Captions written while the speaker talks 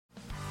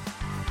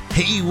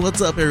Hey, what's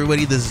up,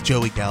 everybody? This is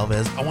Joey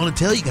Galvez. I want to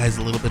tell you guys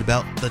a little bit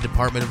about the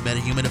Department of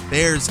Metahuman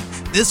Affairs.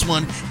 This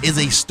one is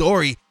a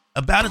story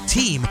about a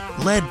team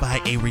led by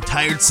a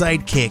retired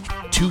sidekick,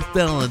 2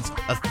 felons,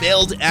 a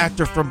failed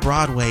actor from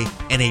Broadway,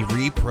 and a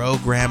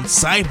reprogrammed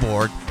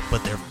cyborg.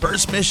 But their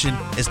first mission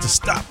is to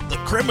stop the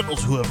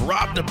criminals who have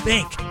robbed a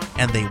bank,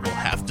 and they will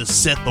have to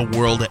set the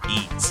world at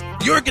ease.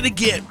 You're going to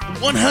get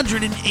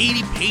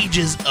 180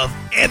 pages of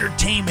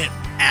entertainment,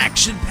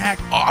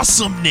 action-packed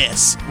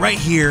awesomeness right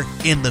here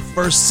in the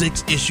first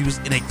 6 issues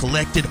in a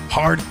collected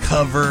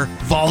hardcover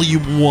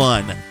volume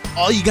 1.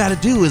 All you gotta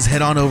do is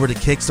head on over to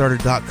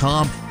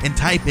Kickstarter.com and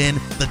type in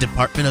the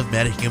Department of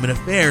Metahuman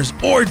Affairs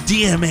or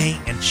DMA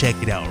and check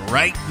it out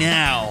right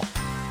now.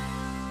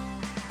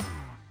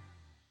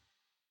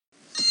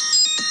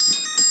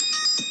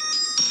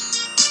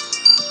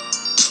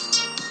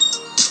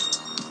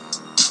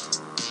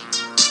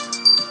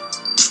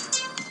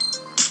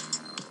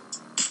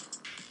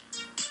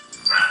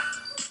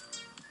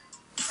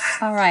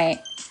 All right.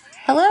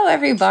 Hello,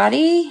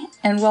 everybody,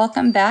 and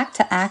welcome back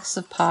to Acts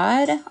of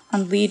Pod.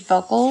 On lead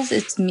vocals,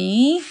 it's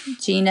me,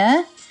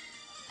 Gina,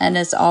 and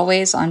as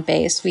always on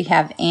bass, we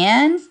have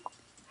Ann.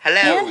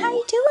 Hello. Ann, how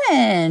you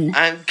doing?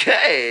 I'm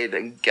good,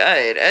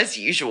 as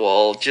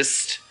usual.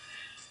 Just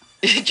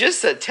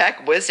a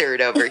tech wizard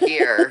over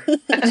here.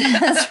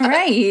 That's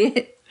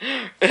right.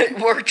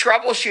 Where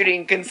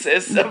troubleshooting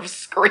consists of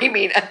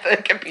screaming at the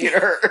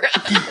computer.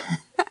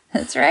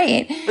 That's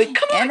right. Like,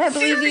 come on, and I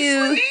believe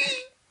seriously? you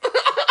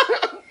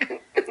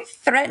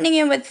threatening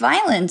him with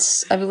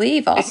violence, I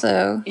believe,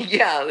 also.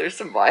 Yeah, there's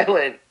some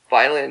violent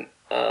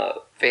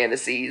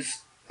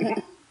fantasies.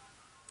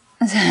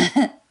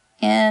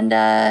 And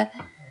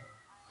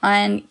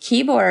on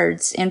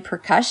keyboards and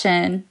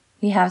percussion,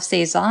 we have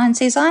Cezanne.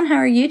 Cezanne, how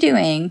are you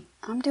doing?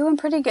 I'm doing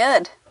pretty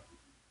good.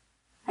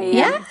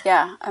 Yeah?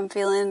 Yeah, I'm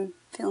feeling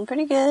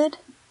pretty good.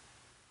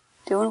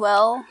 Doing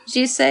well. Did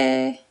you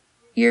say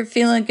you're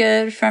feeling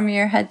good from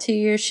your head to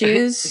your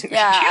shoes?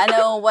 Yeah, I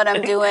know what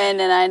I'm doing,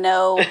 and I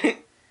know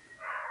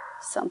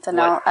something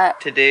else. What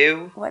to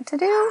do? What to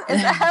do?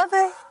 Is that how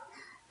they...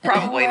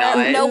 Probably not.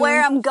 I know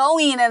where I'm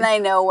going, and I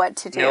know what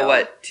to do. Know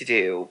what to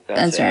do.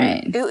 That's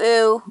right. Ooh,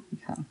 ooh.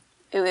 Okay.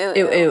 Ooh, ooh,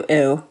 Ooh, ooh,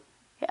 ooh.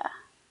 Yeah.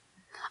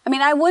 I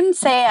mean, I wouldn't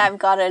say I've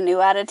got a new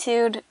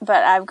attitude,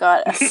 but I've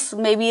got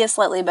maybe a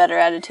slightly better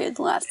attitude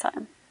than last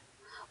time.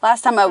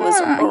 Last time I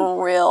was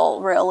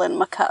real in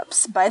my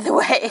cups, by the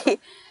way.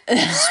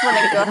 Just want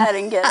to go ahead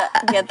and get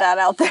that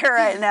out there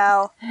right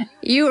now.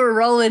 You were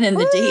rolling in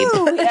the deep.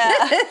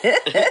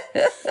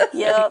 Yeah.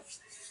 Yep.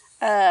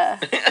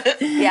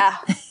 Yeah.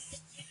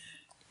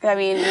 I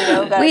mean,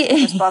 got to take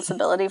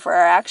responsibility for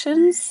our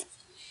actions.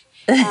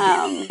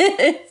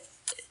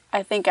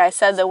 I think I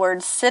said the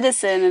word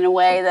citizen in a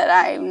way that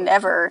I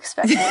never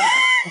expected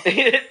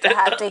to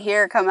have to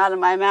hear come out of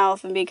my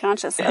mouth and be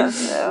conscious of.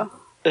 So.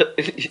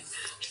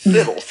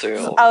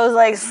 Citizen. I was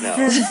like,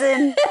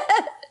 citizen.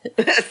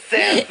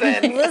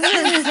 Citizen.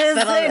 Listen,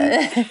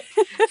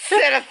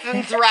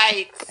 Citizens'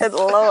 rights. good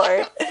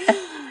Lord.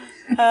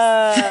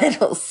 I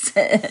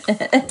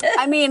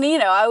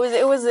mean, I was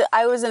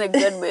in a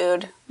good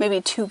mood, maybe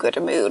too good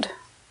a mood.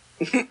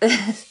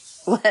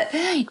 What?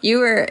 You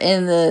were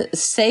in the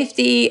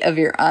safety of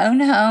your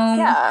own home.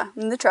 Yeah,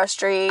 in the trust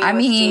tree.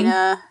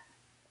 Gina.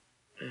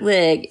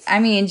 Look,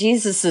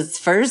 Jesus'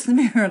 first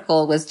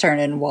miracle was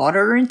turning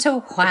water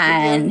into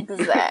wine.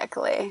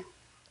 Exactly.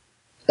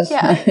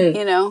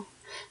 Yeah,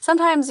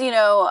 sometimes,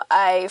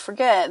 I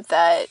forget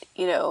that,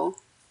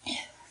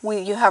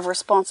 when you have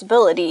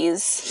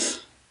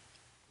responsibilities,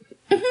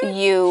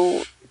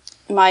 you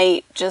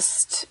might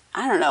just,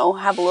 I don't know,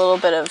 have a little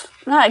bit of,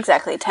 not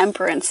exactly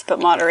temperance, but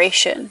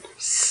moderation.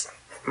 So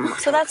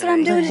that's what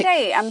I'm doing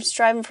today. I'm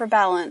striving for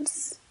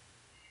balance.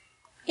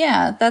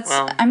 Yeah, that's,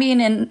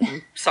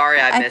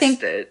 Sorry I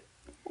missed it.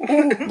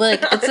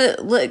 Look,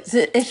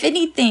 if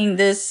anything,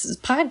 this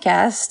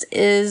podcast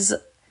is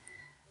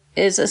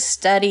a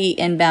study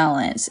in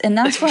balance. And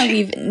that's why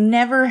we've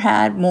never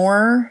had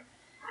more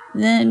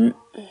than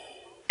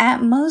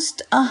at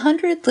most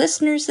 100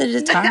 listeners at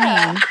a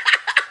time.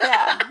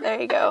 Yeah, there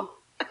you go.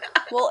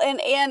 Well, and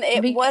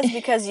it was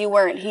because you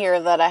weren't here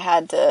that I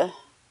had to.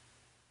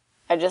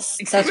 That's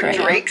right.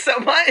 Drink so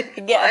much.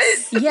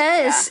 Yes. What?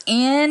 Yes, Yeah.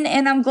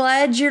 and I'm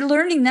glad you're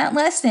learning that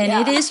lesson.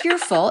 Yeah. It is your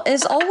fault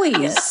as always.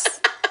 Yes.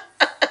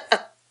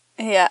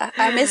 Yeah,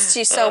 I missed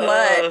you so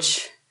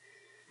much.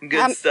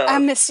 Good stuff. I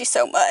missed you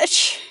so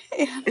much.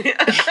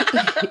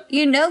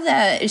 You know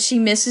that she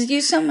misses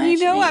you so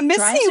much. I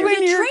miss you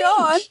when you're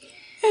gone.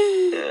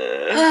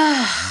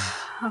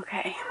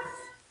 Okay.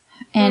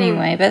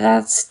 Anyway, but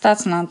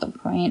that's not the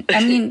point.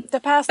 I mean, The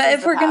past. but is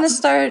if the we're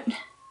past.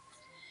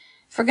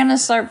 gonna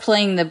start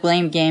playing the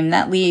blame game,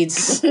 that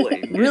leads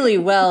really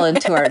well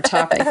into our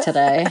topic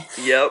today.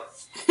 Yep.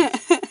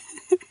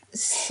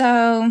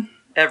 So,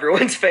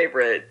 Everyone's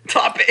favorite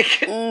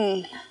topic.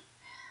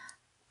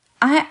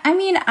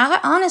 I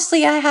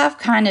honestly have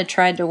kind of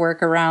tried to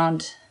work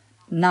around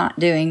not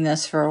doing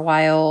this for a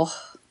while.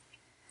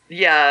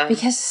 Yeah.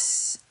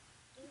 Because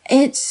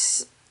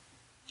it's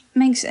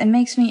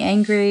makes me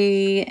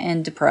angry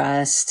and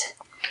depressed.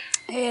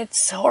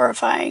 It's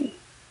horrifying.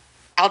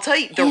 I'll tell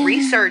you, the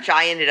research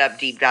I ended up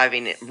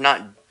diving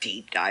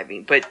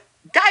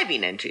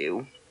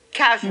into,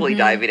 casually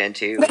diving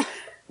into,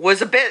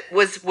 was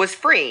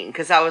freeing,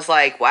 because I was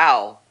like,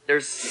 wow,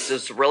 there's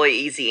this really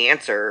easy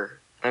answer.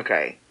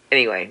 Okay.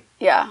 Anyway.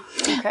 Yeah.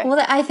 Okay.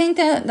 Well, I think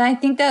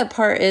that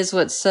part is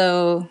what's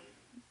so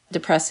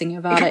depressing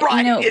about it. Right.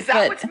 You know, is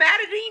that what's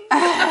maddening?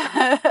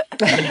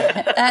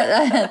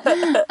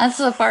 That's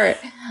the part.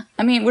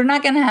 I mean, we're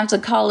not going to have to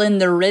call in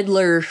the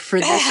Riddler for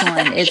this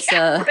one. It's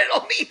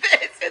riddle me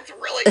this. It's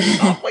really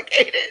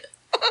complicated.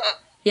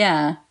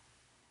 Yeah.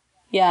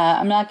 Yeah,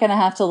 I'm not going to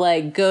have to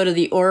like go to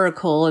the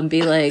Oracle and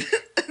be like,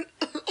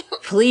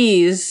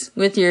 please,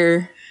 with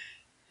your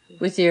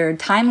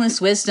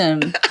timeless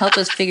wisdom, help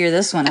us figure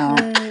this one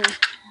out.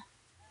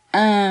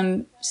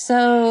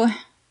 So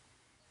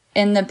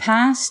in the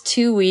past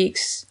 2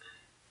 weeks,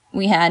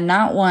 we had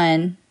not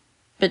one,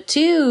 but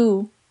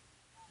 2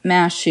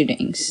 mass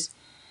shootings.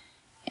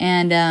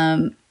 And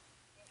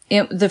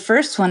the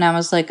first one, I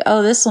was like,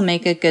 oh, this will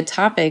make a good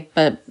topic.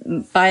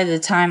 But by the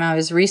time I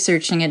was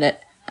researching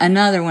it,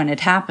 another one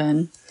had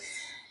happened.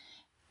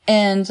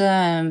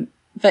 And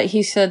but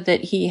he said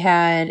that he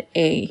had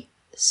a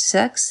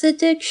sex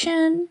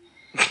addiction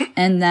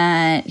and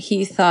that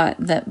he thought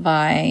that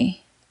by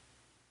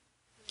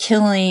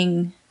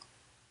killing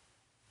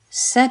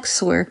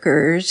sex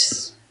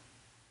workers,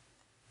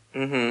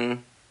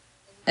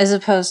 as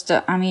opposed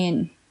to, I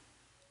mean,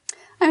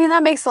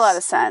 that makes a lot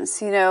of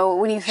sense. You know,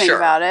 when you think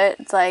about it,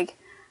 it's like,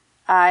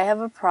 I have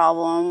a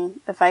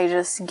problem if I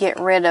just get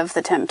rid of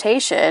the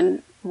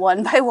temptation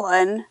one by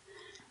one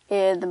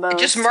in the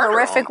most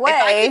horrific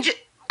way.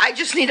 I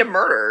just need a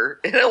murder.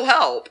 It'll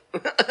help.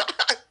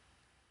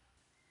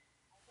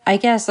 I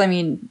guess, I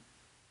mean,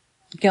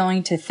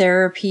 going to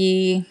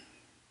therapy.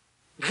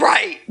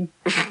 Right.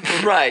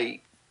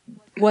 Right.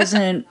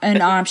 Wasn't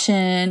an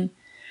option.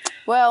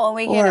 Well, and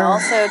we can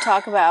also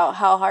talk about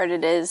how hard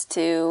it is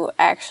to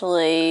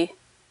actually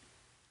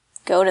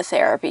go to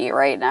therapy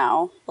right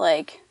now.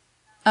 Like,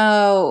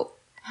 oh,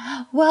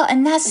 well,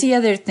 and that's the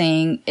other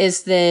thing,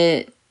 is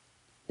that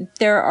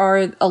there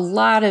are a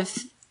lot of,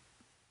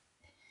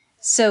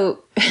 so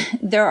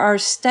there are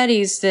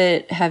studies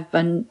that have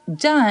been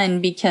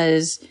done,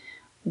 because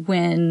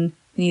when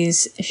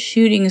these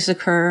shootings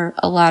occur,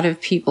 a lot of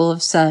people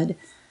have said,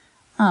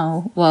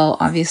 oh, well,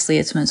 obviously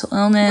it's mental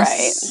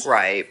illness.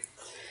 Right.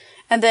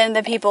 And then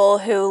the people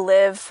who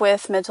live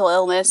with mental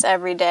illness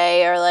every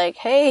day are like,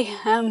 hey,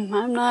 I'm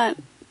not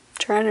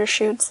trying to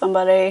shoot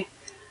somebody.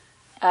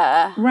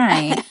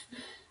 Right.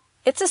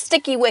 It's a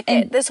sticky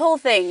wicket. This whole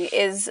thing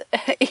is...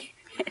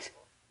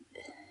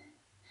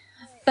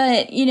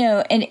 But, you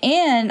know,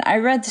 and I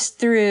read this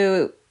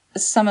through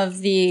some of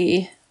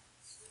the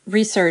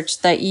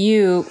research that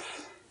you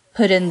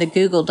put in the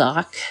Google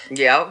Doc.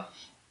 Yeah.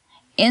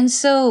 And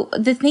so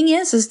the thing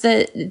is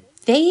that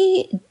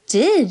they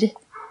did...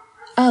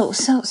 Oh,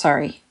 so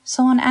sorry.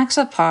 So on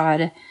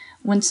Axopod,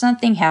 when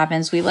something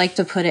happens, we like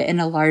to put it in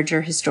a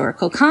larger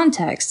historical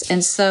context.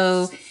 And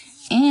so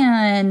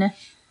Anne,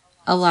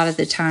 a lot of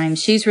the time,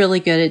 she's really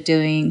good at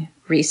doing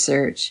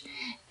research.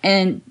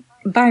 And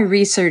by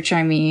research,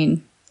 I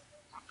mean,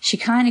 she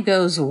kind of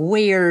goes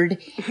weird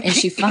and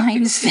she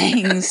finds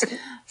things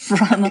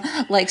from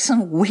like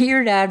some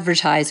weird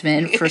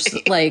advertisement for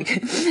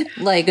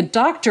like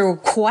Dr.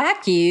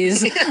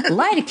 Quacky's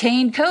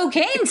lidocaine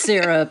cocaine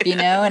syrup, you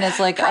know, and it's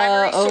like,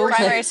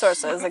 primary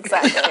sources,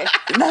 exactly.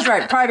 That's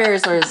right, primary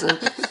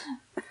sources.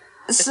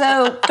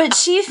 So, but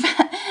she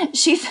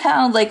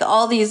found like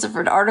all these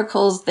different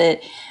articles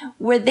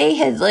where they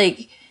had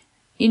like,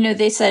 you know,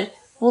 they said,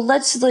 well,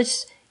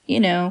 let's, you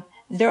know,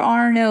 there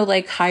are no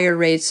like higher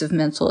rates of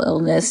mental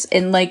illness,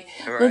 and like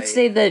let's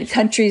say that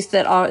countries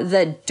that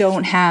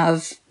don't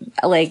have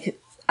like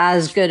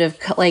as good of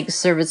like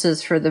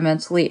services for the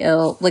mentally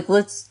ill, like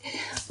let's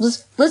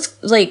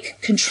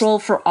like control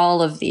for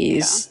all of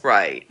these,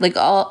 right? Like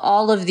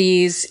all of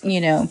these, you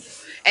know.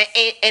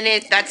 And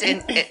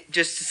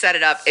just to set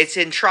it up, it's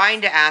in trying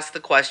to ask the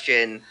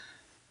question,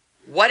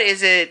 what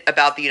is it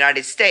about the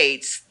United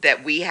States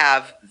that we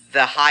have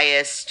the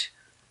highest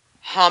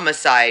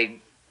homicide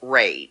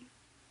rate?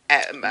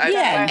 And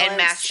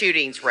mass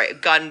shootings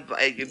rate, gun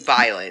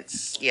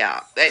violence. Yeah.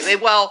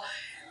 Well,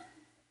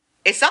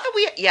 it's not that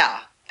we.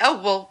 Yeah.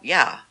 Oh well.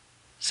 Yeah.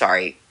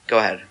 Sorry. Go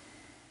ahead.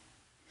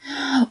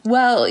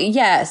 Well,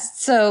 yes.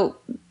 So,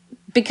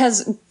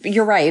 because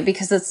you're right.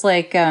 Because it's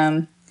like,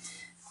 here,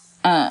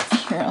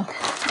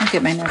 I'll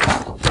get my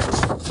notebook.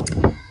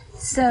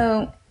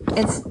 So,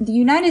 it's the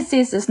United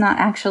States is not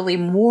actually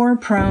more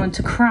prone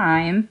to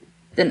crime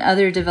than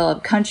other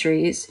developed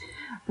countries.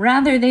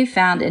 Rather, they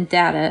found in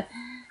data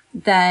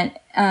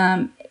that,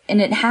 and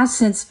it has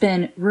since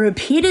been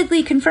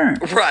repeatedly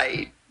confirmed,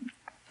 right,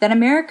 that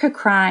American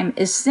crime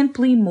is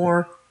simply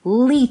more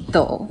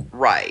lethal.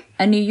 Right.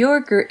 A New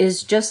Yorker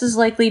is just as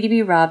likely to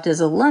be robbed as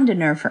a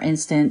Londoner, for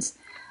instance,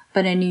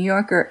 but a New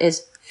Yorker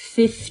is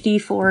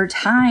 54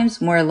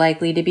 times more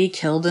likely to be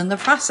killed in the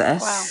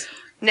process. Wow.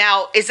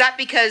 Now, is that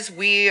because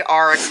we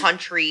are a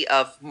country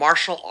of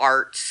martial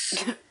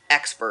arts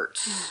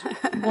experts?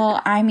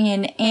 Well, I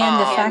mean, and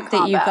the fact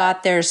that you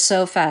got there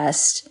so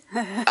fast.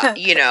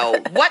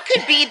 What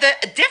could be the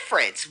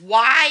difference?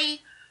 Why?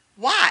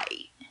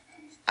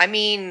 I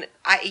mean,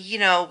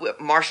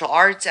 martial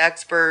arts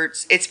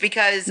experts. It's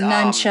because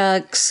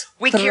nunchucks,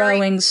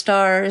 throwing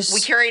stars. We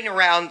carrying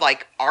around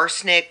like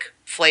arsenic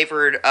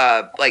flavored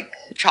like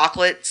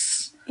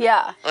chocolates.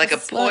 Yeah. Like a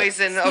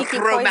poison, a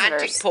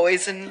romantic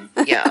poison.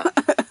 Yeah.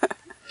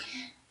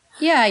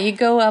 Yeah, you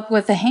go up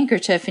with a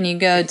handkerchief and you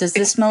go, does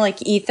this smell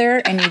like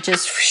ether? And you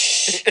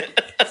just,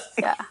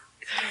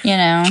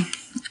 yeah.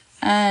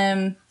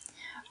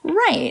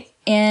 Right.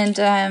 And,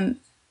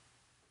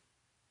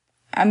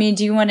 I mean,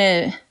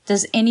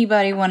 does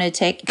anybody want to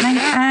take,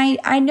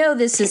 I know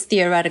this is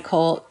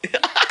theoretical.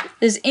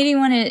 Does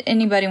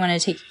anybody want to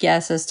take a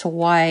guess as to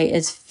why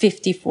it's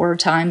 54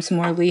 times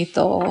more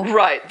lethal?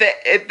 Right.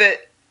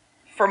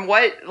 From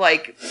what,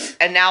 like,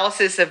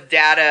 analysis of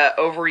data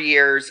over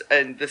years,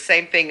 and the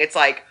same thing, it's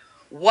like,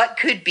 what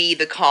could be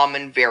the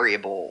common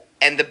variable?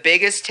 And the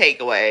biggest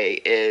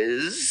takeaway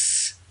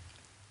is...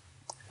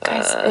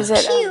 is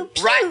it... Pew,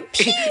 pew, right,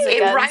 pew.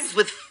 it rhymes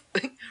with...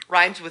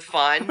 Rhymes with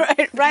fun.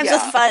 Right, rhymes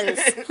with funs.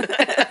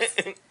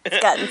 It's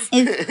guns.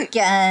 It's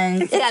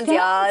guns. It's guns,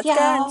 y'all. It's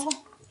guns.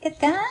 It's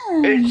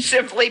guns. It's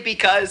simply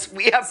because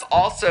we have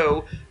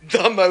also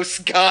the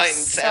most guns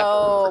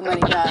so ever.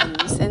 Many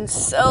guns in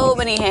so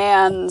many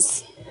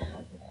hands.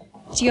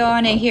 Do you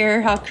want to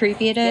hear how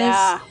creepy it is?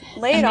 Yeah,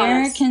 lay it on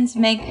us. Americans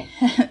make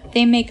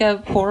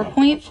up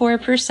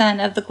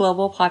 4.4% of the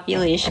global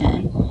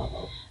population,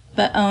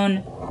 but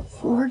own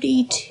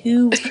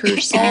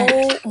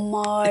 42%. Oh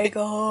my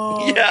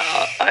god!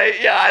 I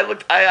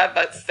have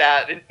that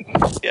stat. And,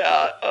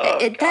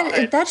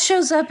 that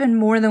shows up in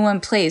more than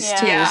one place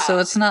too. Yeah. So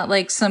it's not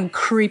like some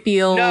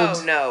creepy old.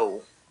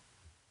 No.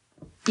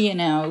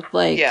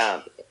 Like.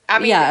 Yeah. I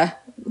mean,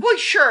 well,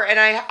 sure, and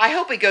I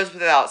hope it goes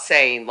without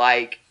saying,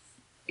 like,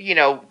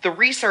 the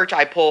research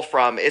I pull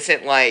from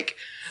isn't like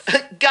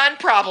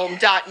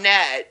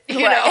gunproblem.net, I'm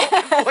going to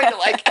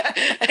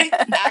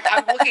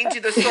I'm looking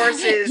to the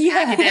sources,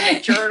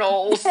 academic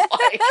journals,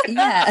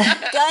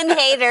 Gun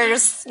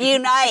haters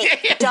unite.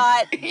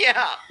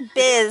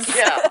 Biz.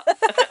 Yeah.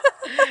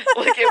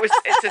 Like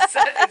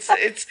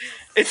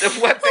it's a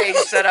webpage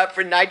set up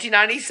for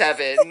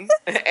 1997,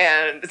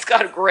 and it's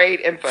got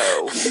great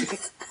info.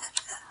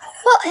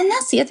 Well, and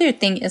that's the other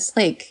thing is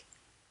like,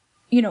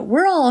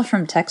 we're all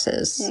from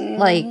Texas,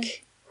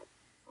 like.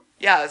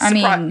 Yeah,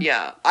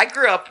 I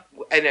grew up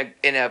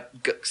in a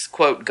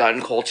quote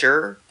gun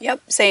culture.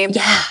 Yep, same.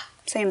 Yeah,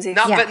 same.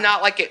 But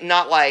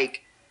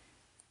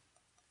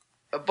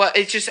but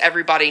it's just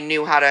everybody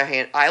knew how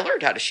to I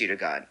learned how to shoot a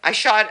gun. I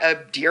shot a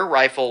deer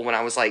rifle when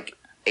I was like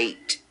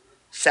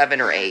 7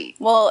 or 8.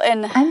 Well,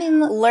 and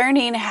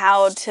learning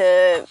how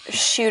to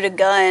shoot a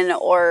gun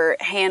or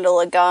handle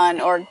a gun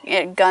or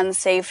gun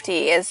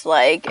safety is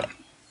like.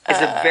 Is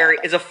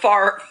a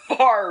far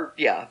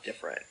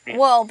different.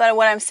 Well, but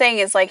what I'm saying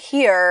is like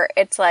here,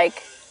 it's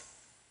like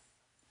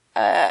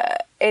a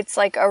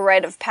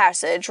rite of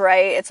passage,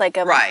 right? It's like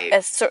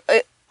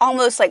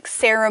almost like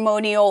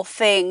ceremonial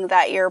thing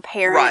that your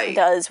parent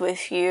does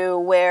with you,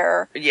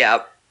 where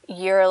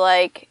you're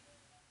like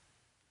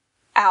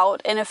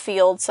out in a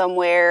field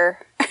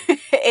somewhere,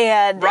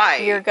 and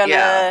you're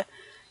gonna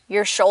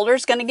your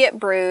shoulder's gonna get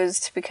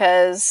bruised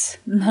because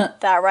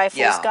that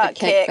rifle's got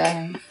kick.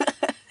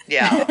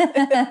 Yeah,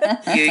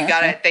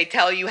 they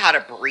tell you how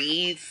to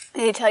breathe.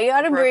 They tell you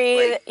how to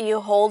breathe.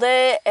 You hold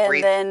it,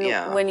 and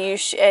then when you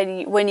shoot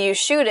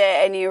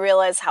it, and you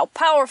realize how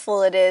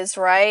powerful it is,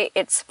 right?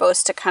 It's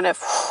supposed to kind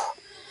of,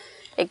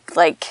 you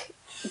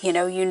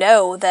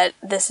know that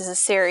this is a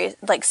serious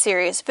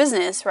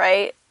business,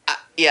 right?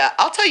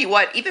 I'll tell you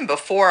what. Even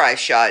before I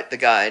shot the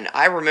gun,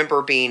 I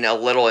remember being a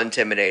little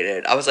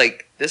intimidated. I was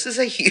like, "This is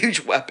a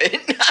huge weapon."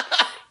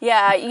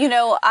 Yeah,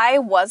 I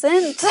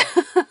wasn't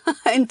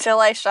until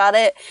I shot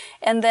it.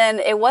 And then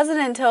it wasn't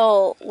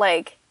until,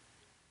 like,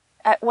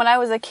 when I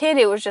was a kid,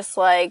 it was just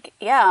like,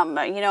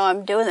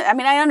 I'm doing it. I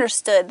mean, I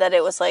understood that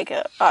it was, like,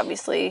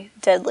 obviously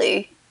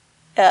deadly,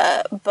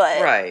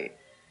 but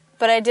I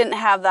didn't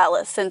have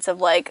that sense of,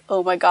 like,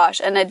 oh my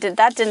gosh. And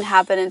that didn't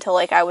happen until,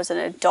 like, I was an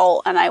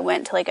adult and I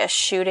went to, like, a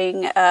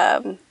shooting,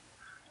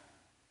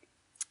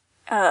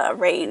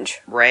 range.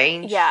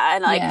 Yeah,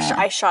 and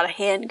I shot a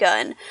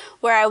handgun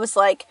where I was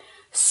like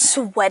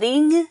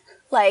sweating,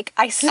 like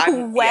I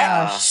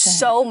sweat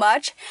so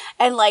much,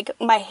 and like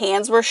my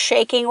hands were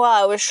shaking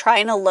while I was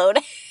trying to load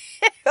it.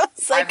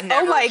 It's like,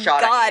 oh my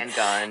god!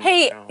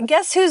 Hey,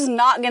 guess who's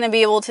not going to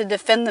be able to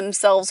defend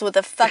themselves with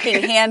a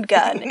fucking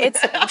handgun?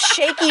 It's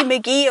Shaky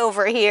McGee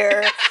over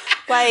here,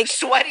 like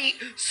sweaty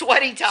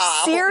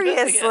Tom.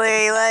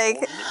 Seriously,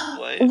 like,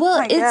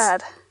 well,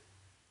 God.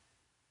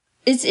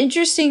 It's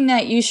interesting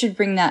that you should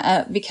bring that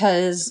up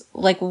because,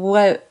 like,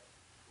 what,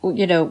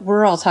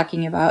 we're all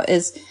talking about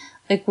is,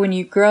 like, when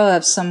you grow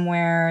up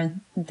somewhere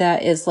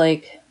that is,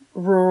 like,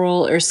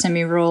 rural or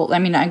semi-rural. I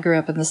mean, I grew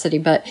up in the city,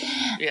 but,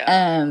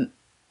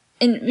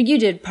 and you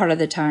did part of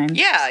the time.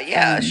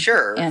 Yeah,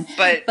 sure.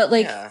 But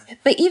like,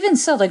 but even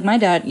so, like my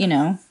dad, you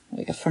know,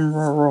 like from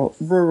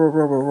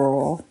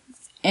rural,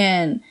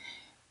 and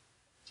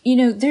you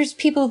know, there's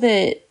people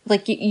that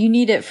like you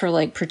need it for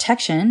like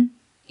protection,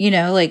 you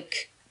know,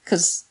 like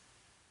because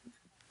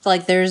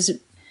like there's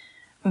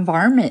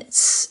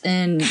varmints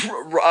and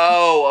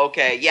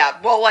okay, yeah.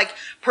 Well, like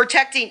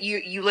protecting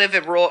you live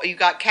in rural, you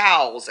got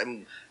cows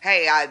and.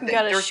 Hey,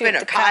 there's been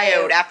a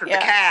coyote after the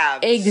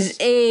calves.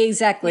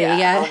 Exactly,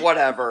 yeah. Or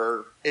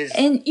whatever.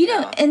 And, you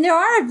know, and there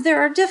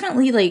are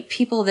definitely, like,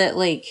 people that,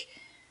 like,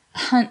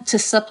 hunt to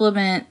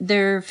supplement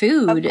their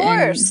food. Of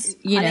course. And,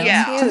 you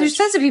know, so there's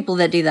tons of people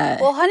that do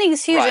that. Well,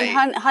 hunting's huge,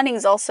 and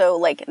hunting's also,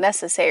 like,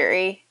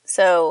 necessary.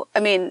 So,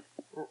 I mean...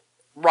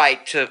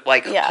 Right, to,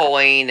 like,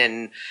 pulling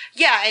and...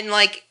 Yeah, and,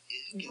 like,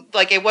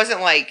 it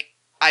wasn't like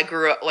I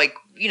grew up, like...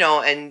 You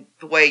know, and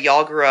the way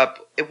y'all grew up,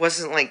 it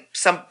wasn't like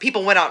some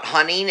people went out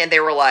hunting and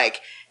they were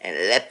like, and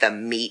let the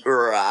meat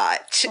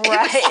rot.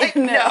 Right.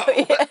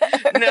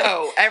 Like,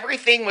 no,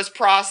 everything was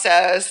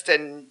processed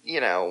and, you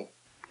know.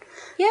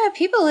 Yeah,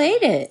 people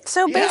ate it.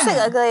 So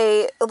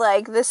basically,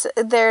 like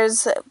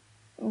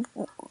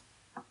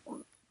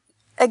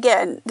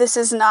again, this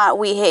is not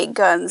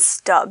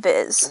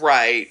wehateguns.biz.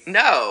 Right.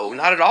 No,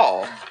 not at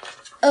all.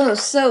 Oh,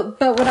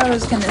 but what I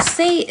was going to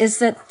say is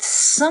that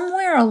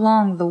somewhere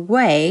along the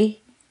way,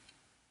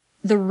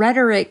 the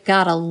rhetoric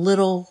got a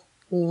little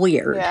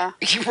weird. Yeah.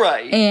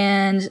 Right.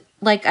 And,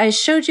 like, I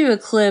showed you a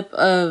clip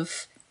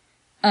of,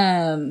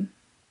 Lindsey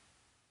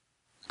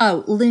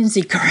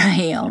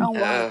Graham. Oh,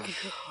 wow.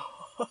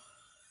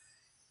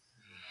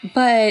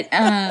 But,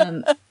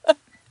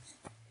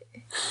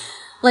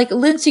 like,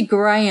 Lindsey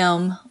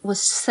Graham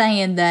was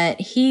saying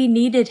that he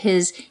needed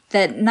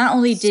that not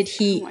only did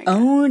he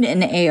own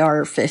an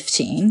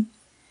AR-15,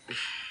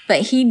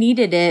 but he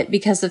needed it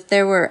because if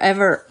there were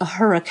ever a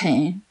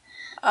hurricane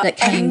that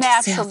came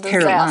to South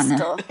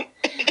Carolina,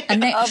 a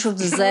natural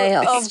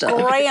disaster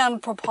of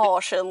grand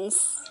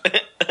proportions.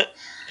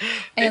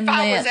 And if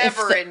I was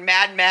ever in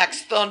Mad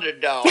Max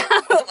Thunderdome.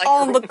 Like,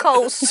 on the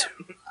coast.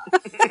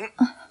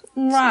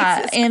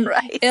 Right. And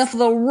if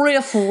the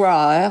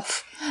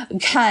riffraff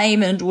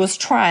came and was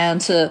trying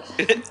to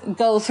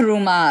go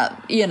through my,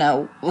 you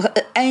know,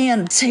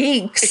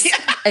 antiques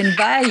and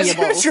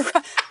valuables.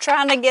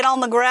 Trying to get on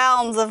the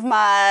grounds of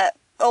my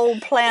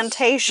old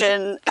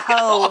plantation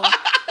home.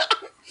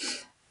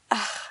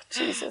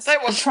 Jesus. They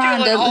were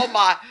stealing all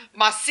my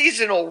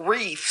seasonal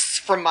reefs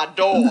from my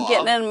door.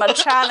 Getting in my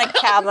china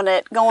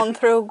cabinet, going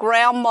through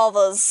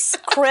grandmother's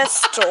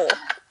crystal.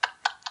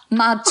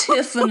 My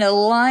Tiffany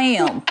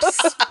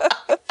lamps.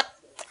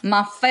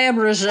 My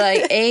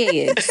Fabergé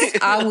eggs.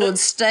 I would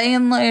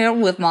stand there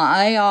with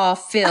my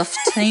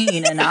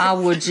AR-15 and I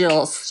would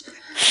just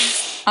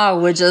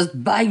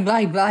bang,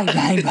 bang, bang,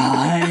 bang,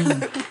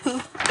 bang.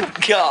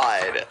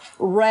 God.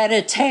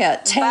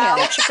 Rat-a-tat-tat. Bow,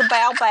 chicka,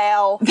 bow,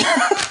 bow.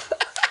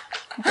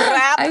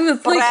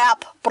 Brap,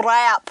 brap,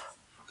 brap.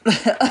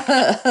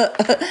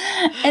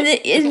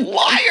 And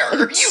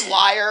liar! You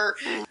liar!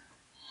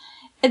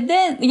 And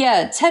then,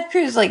 Ted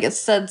Cruz, like, it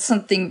said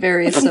something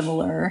very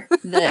similar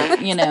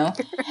that, you know.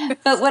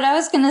 But what I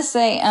was going to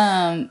say,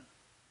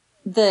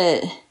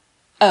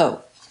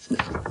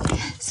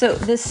 so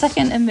the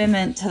Second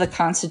Amendment to the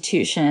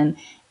Constitution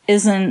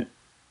isn't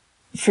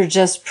for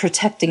just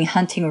protecting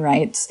hunting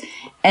rights,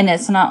 and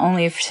it's not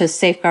only to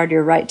safeguard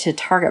your right to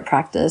target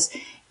practice,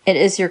 it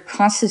is your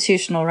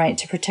constitutional right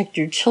to protect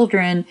your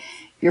children,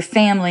 your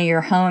family,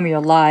 your home,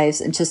 your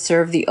lives, and to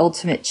serve the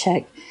ultimate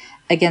check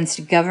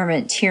against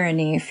government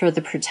tyranny for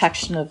the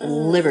protection of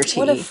liberty.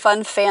 What a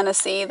fun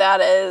fantasy that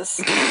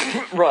is.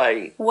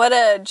 Right. What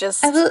a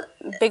just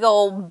big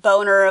old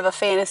boner of a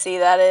fantasy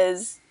that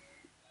is.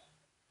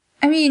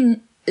 I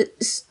mean,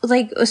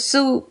 like,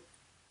 so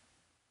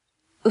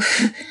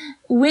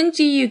when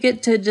do you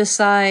get to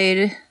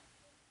decide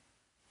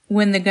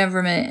when the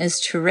government is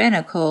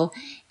tyrannical?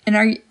 And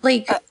are you,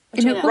 like,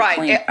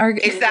 right.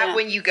 Is that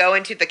when you go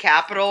into the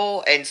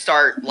Capitol and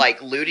start,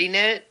 like, looting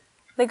it?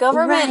 The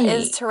government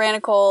is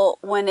tyrannical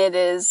when it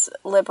is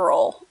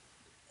liberal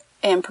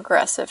and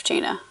progressive,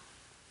 Gina.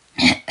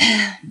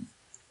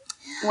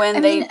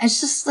 When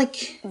it's just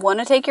like want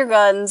to take your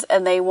guns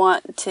and they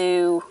want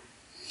to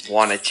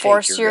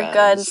force your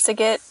guns to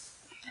get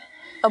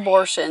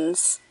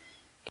abortions.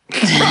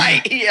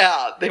 Right,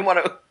 yeah. They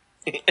want to...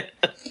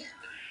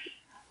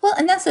 Well,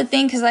 and that's the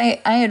thing, because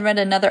I had read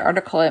another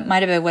article, it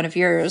might have been one of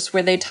yours,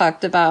 where they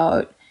talked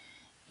about,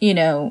 you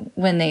know,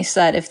 when they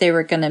said if they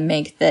were going to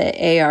make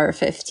the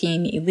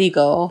AR-15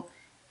 illegal,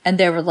 and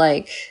they were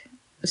like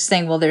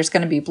saying, well, there's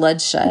going to be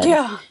bloodshed.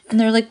 Yeah. And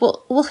they're like,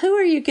 well, who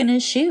are you going to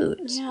shoot?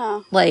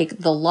 Yeah. Like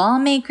the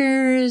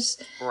lawmakers,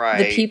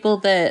 the people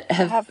that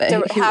have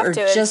to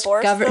just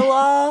enforce the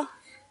law.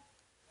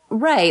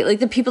 Right, like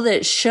the people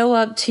that show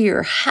up to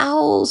your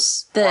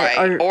house that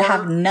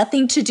have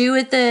nothing to do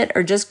with it,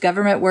 or just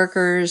government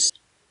workers.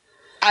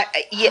 I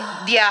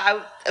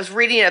was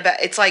reading about.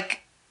 It's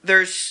like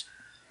there's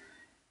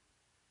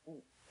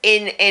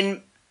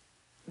in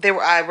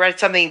I read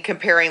something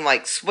comparing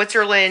like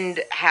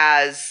Switzerland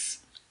has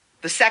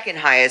the second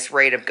highest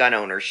rate of gun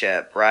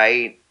ownership,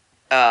 right?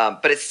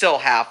 But it's still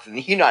half in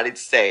the United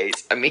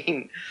States. I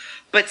mean,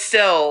 but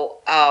still,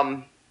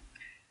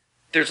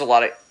 there's a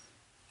lot of,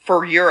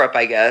 for Europe,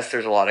 I guess,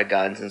 there's a lot of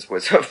guns in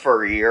Switzerland.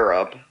 For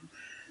Europe,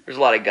 there's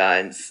a lot of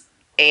guns.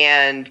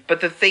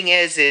 But the thing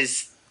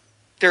is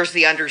there's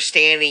the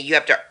understanding you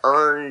have to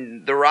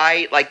earn the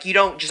right. Like, you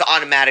don't just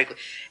automatically,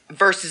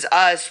 versus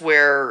us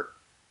where,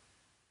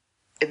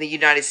 in the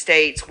United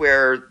States,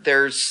 where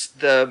there's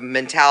the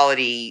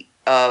mentality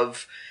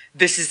of,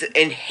 this is an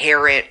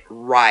inherent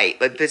right.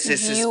 Like, this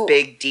is this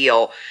big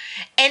deal.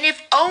 And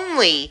if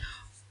only,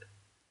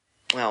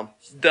 well,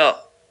 the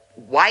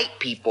white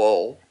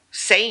people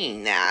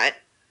saying that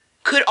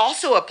could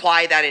also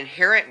apply that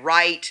inherent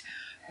right,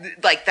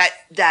 like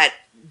that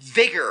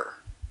vigor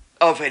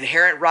of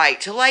inherent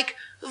right to, like,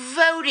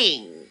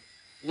 voting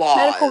laws.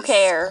 Medical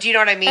care. Do you know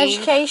what I mean?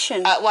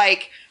 Education.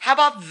 Like, how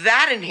about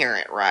that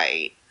inherent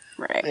right?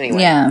 Right.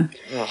 Anyway. Yeah.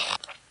 Ugh.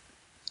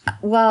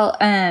 Well,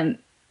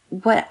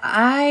 what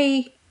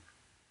I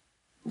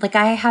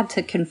had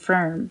to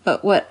confirm,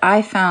 but what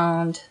I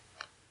found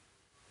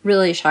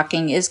really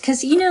shocking is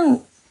because, you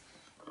know,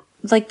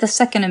 like the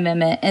Second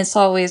Amendment, it's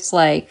always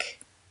like,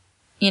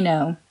 you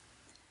know,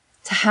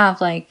 to have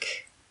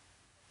like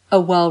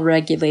a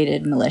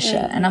well-regulated militia.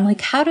 Mm-hmm. And I'm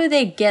like, how do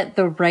they get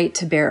the right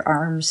to bear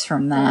arms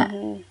from that?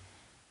 Mm-hmm.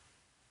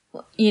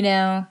 You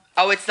know?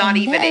 Oh, it's not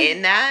even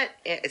in that?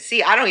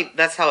 See,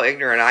 that's how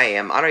ignorant I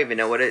am. I don't even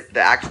know what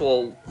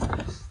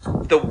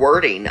the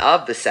wording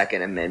of the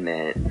Second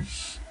Amendment.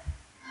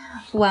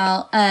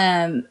 Well,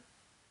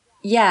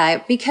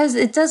 yeah, because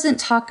it doesn't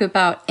talk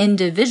about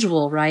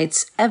individual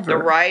rights ever. The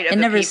right of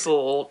the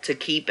people to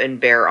keep and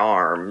bear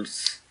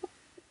arms.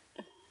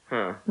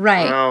 Huh.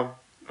 Right. Oh,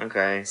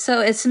 okay. So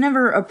it's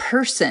never a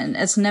person.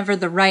 It's never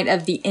the right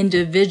of the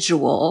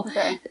individual.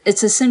 Okay.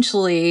 It's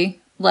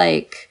essentially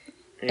like...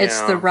 Yeah.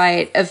 It's the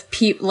right of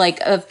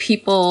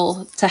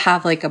people to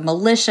have like a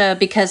militia,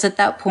 because at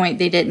that point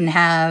they didn't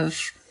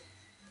have,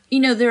 you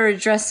know, they're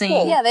addressing.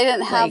 Well, yeah, they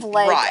didn't have a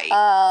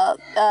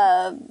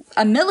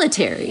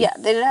military. Yeah,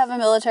 they didn't have a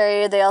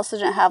military. They also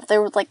didn't have. They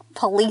were like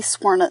police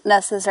weren't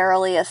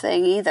necessarily a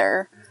thing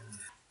either.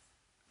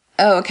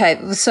 Oh,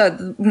 okay.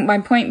 So my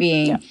point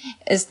being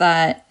is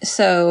that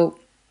the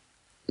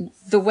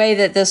way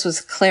that this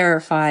was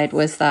clarified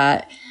was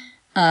that.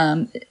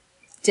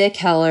 Dick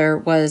Heller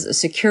was a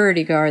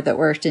security guard that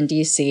worked in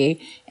D.C.,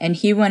 and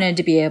he wanted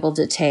to be able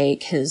to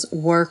take his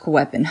work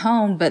weapon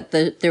home, but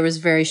there was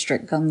very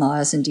strict gun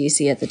laws in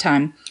D.C. at the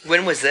time.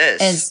 When was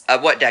this?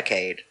 What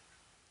decade?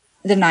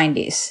 The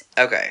 90s.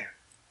 Okay.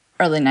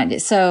 Early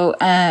 90s. So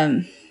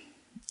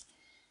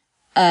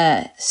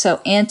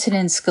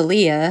Antonin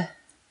Scalia,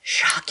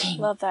 shocking.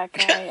 Love that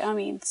guy. I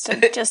mean,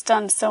 just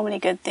done so many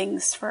good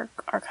things for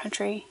our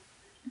country.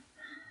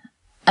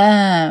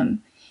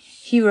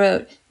 He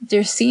wrote,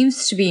 "There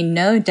seems to be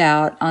no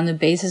doubt on the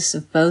basis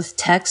of both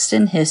text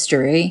and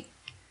history,"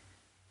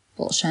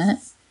 bullshit,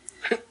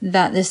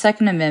 "that the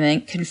Second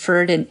Amendment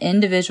conferred an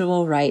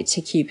individual right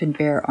to keep and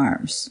bear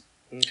arms."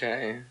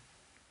 Okay.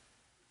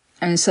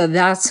 And so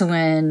that's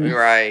when...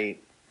 Right.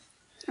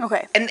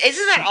 Okay. And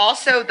isn't that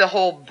also the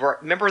whole...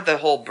 Remember the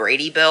whole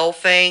Brady Bill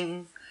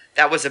thing?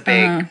 That was a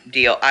big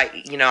deal.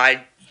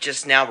 I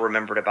just now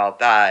remembered about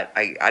that.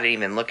 I didn't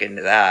even look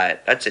into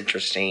that. That's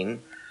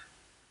interesting.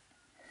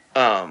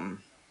 You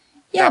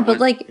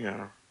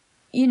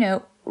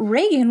know,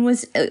 Reagan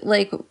was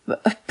like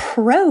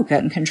pro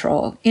gun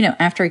control, you know,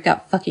 after he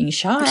got fucking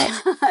shot.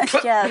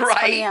 Yeah, it's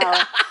funny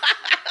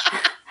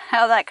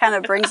how that kind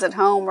of brings it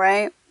home,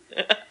 right?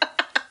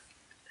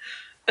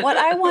 What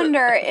I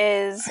wonder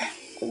is,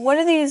 what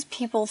do these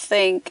people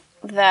think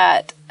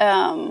that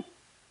that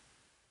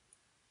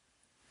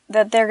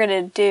they're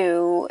gonna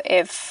do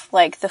if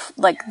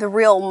the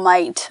real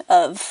might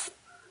of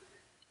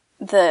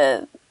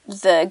the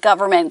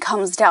government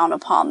comes down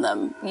upon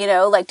them, you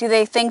know? Like, do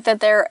they think that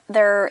their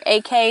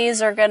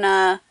AKs are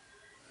gonna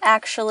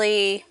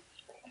actually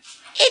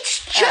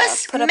it's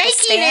just put up a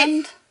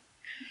stand?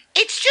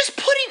 It's just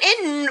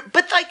putting in,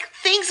 but like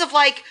things of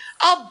like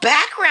a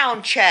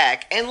background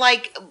check and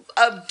like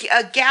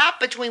a gap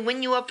between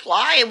when you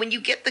apply and when you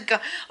get the gun.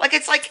 Like,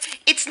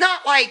 it's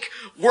not like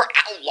we're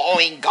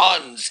outlawing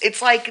guns.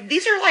 It's like,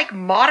 these are like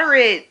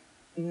moderate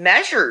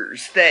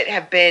measures that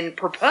have been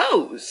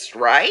proposed,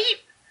 right?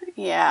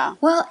 Yeah.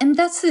 Well, and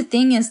that's the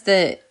thing, is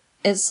that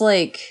it's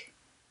like,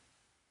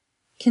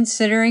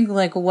 considering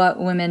like what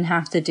women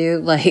have to do,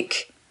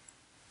 like,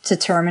 to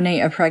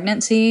terminate a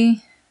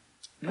pregnancy.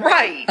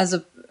 Right. As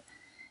a,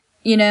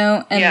 you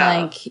know,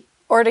 and like...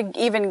 Or to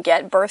even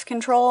get birth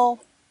control.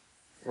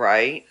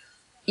 Right.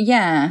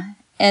 Yeah.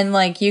 And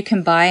like, you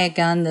can buy a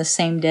gun the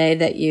same day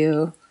that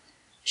you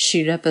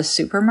shoot up a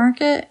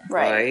supermarket.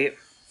 Right.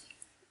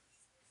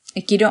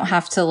 Like, you don't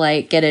have to,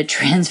 like, get a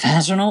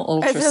transvaginal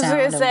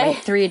ultrasound and wait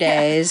 3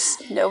 days.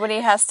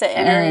 Nobody has to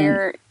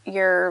enter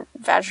your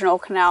vaginal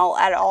canal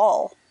at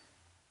all.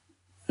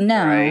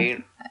 No.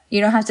 Right.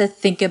 You don't have to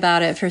think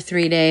about it for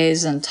 3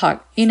 days and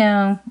talk, you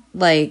know,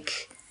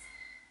 like,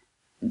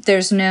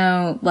 there's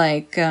no,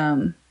 like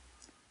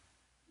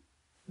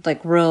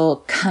real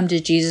come to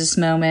Jesus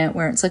moment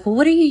where it's like, well,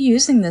 what are you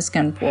using this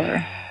gun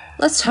for?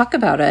 Let's talk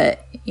about it,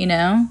 you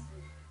know?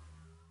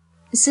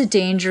 It's a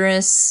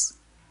dangerous,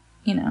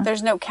 you know.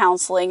 There's no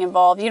counseling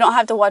involved. You don't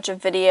have to watch a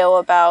video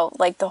about,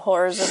 like, the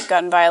horrors of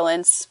gun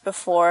violence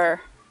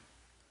before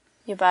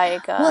you buy a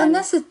gun. Well, and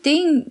that's the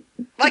thing.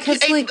 Like,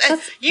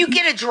 Because, you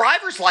get a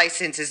driver's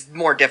license is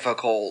more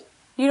difficult.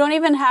 You don't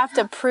even have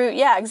to prove...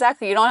 Yeah,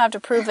 exactly. You don't have to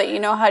prove that you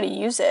know how to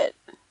use it.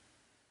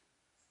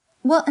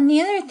 Well, and the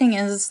other thing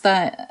is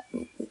that,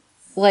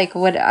 like,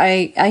 what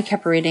I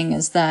kept reading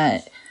is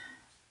that,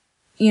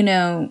 you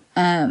know,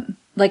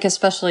 like,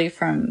 especially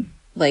from,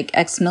 like,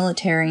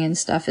 ex-military and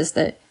stuff, is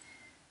that,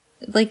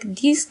 like,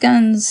 these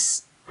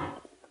guns,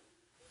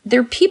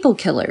 they're people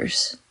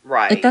killers.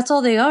 Right. Like, that's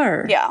all they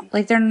are. Yeah.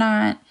 Like, they're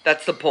not...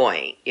 That's the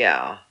point,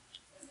 yeah.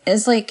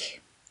 It's like...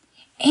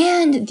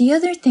 And the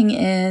other thing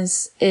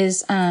is,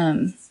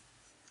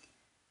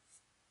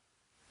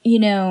 you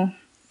know,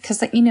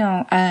 because, like, you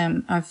know,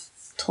 I've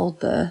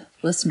told the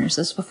listeners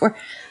this before,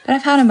 but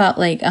I've had about,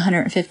 like,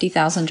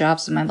 150,000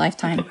 jobs in my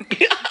lifetime.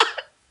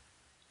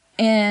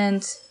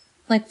 And,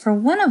 like, for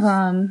one of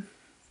them,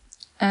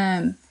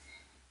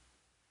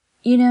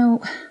 you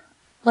know,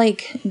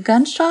 like,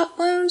 gunshot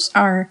wounds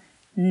are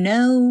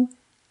no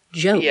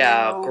joke.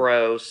 Yeah,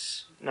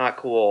 gross. Not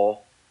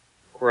cool.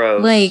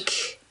 Gross. Like,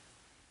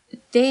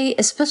 they,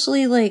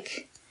 especially,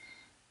 like...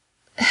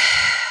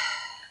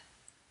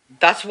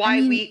 That's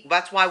why we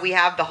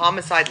have the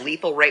homicide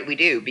lethal rate we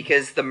do,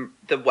 because the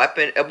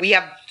weapon, we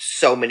have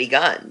so many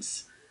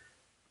guns.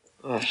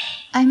 Ugh.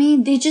 I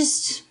mean, they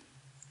just,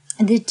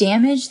 the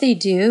damage they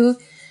do,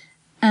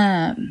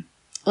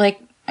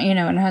 like, you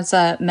know, and as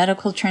a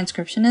medical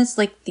transcriptionist,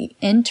 like, the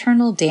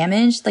internal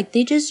damage, like,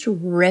 they just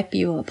rip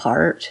you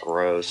apart.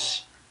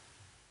 Gross.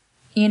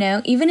 You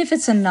know, even if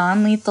it's a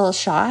non-lethal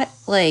shot,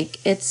 like,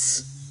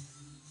 it's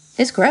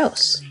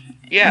gross.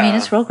 Yeah. I mean,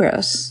 it's real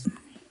gross.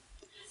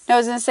 I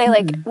was going to say,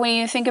 like, when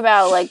you think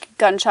about, like,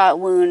 gunshot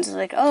wounds,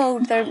 like, oh,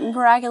 they're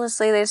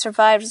miraculously they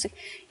survived. It's like,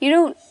 you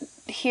don't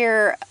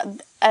hear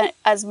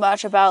as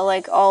much about,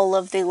 like, all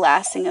of the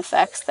lasting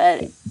effects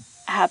that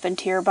happen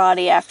to your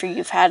body after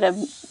you've had a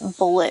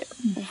bullet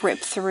rip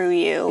through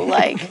you.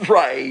 Like,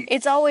 right.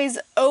 It's always,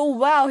 oh,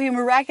 wow, he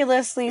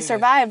miraculously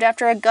survived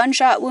after a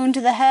gunshot wound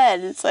to the head.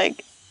 It's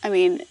like, I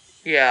mean...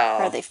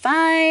 Yeah. Are they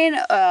fine?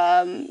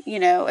 You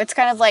know, it's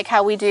kind of like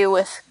how we do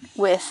with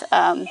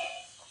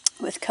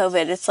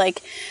COVID. It's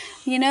like,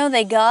 you know,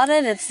 they got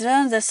it. It's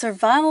done. The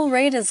survival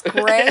rate is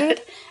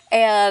great.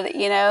 And,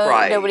 you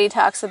know, nobody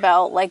talks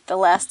about, like, the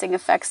lasting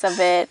effects of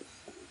it,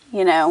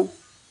 you know.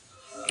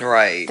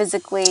 Right.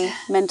 Physically,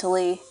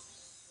 mentally.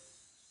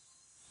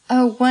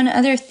 Oh, one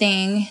other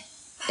thing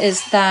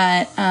is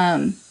that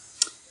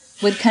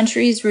when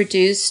countries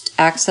reduced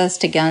access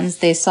to guns,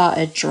 they saw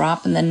a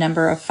drop in the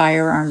number of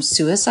firearm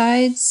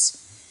suicides.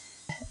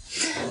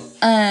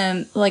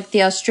 Like,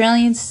 the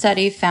Australian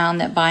study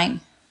found that buying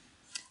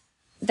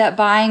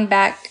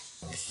back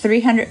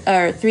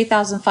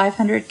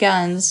 3,500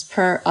 guns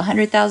per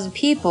 100,000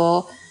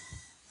 people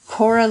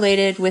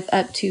correlated with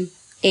up to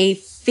a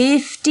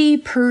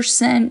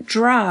 50%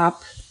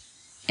 drop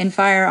in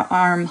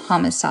firearm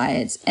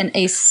homicides and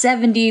a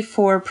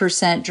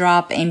 74%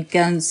 drop in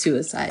gun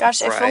suicide.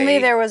 Gosh, if only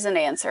there was an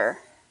answer.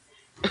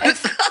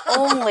 If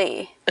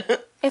only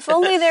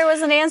there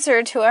was an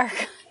answer to our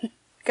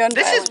gun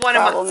violence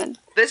problem.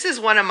 This is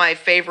one of my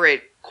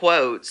favorite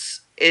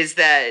quotes, is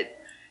that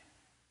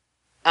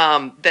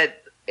from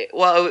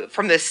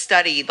this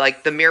study,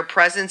 like, the mere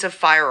presence of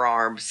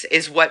firearms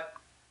is what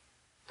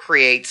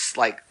creates,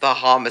 like, the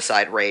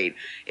homicide rate.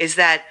 Is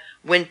that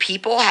when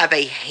people have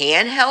a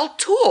handheld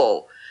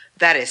tool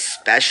that is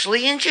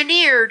specially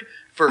engineered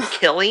for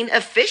killing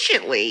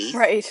efficiently,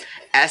 right,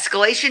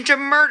 escalation to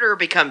murder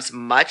becomes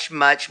much,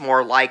 much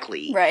more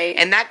likely. Right.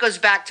 And that goes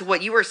back to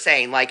what you were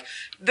saying. Like,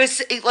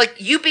 this, like,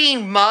 you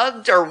being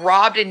mugged or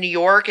robbed in New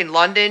York and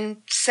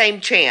London,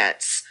 same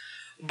chance.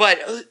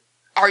 But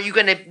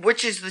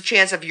which is the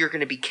chance of you're going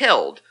to be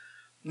killed?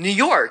 New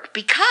York,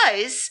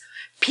 because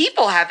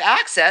people have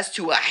access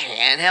to a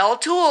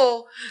handheld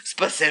tool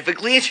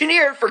specifically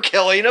engineered for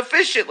killing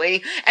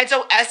efficiently. And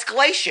so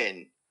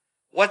escalation,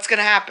 what's going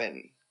to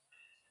happen?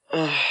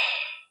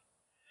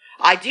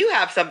 I do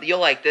have something, you'll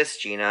like this,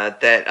 Gina,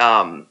 that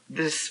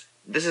this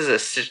is a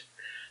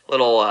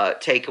little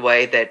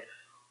takeaway, that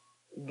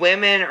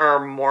women are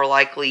more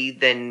likely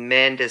than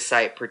men to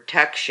cite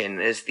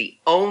protection as the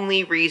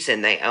only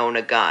reason they own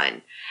a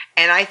gun.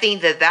 And I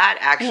think that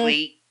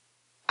actually,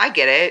 I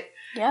get it.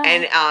 Yeah.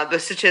 And the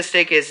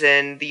statistic is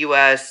in the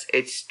U.S.,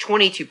 it's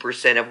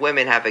 22% of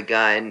women have a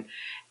gun,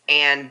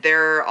 and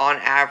they're on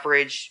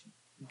average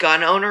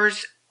gun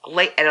owners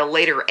at a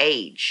later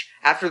age.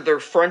 After their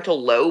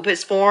frontal lobe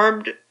has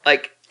formed,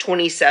 like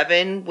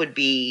 27 would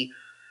be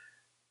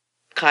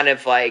kind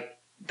of like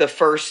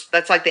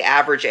that's like the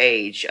average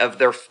age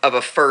of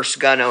a first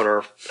gun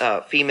owner,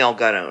 female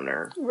gun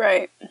owner.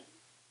 Right.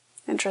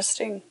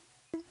 Interesting.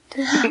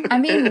 I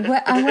mean,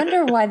 I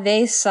wonder why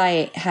they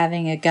cite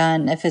having a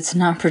gun if it's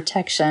not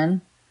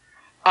protection.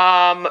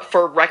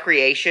 For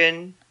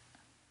recreation,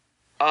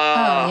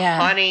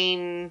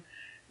 hunting,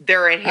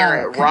 their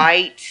inherent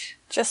right.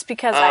 Just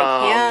because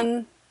I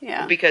can,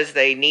 yeah. Because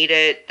they need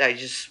it. I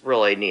just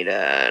really need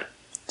it.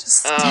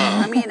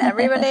 I mean,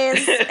 everybody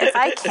is. If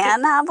I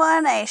can have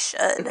one, I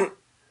should.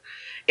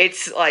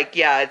 It's like,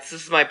 this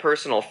is my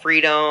personal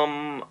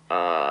freedom.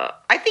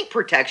 I think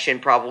protection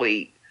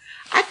probably.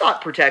 I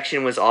thought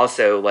protection was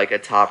also like a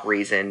top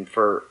reason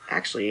for.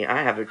 Actually,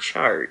 I have a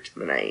chart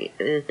that I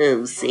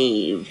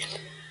saved.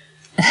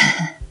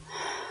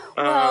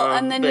 Well,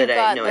 and then you've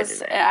got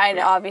this. I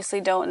obviously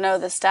don't know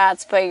the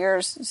stats, but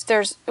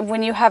there's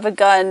when you have a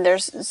gun,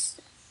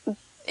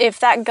 if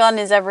that gun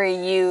is ever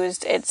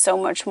used, it's so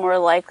much more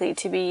likely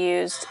to be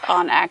used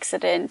on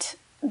accident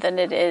than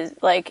it is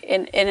like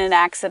in an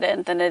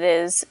accident than it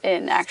is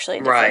in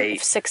actually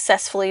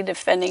successfully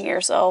defending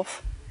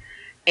yourself.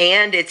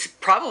 And it's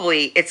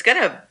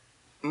gonna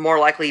more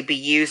likely be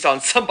used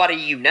on somebody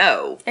you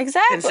know.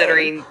 Exactly.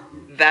 Considering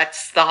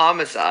that's the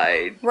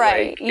homicide.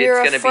 Right. Like,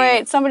 you're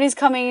afraid somebody's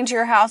coming into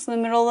your house in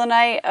the middle of the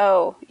night.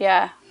 Oh,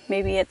 yeah.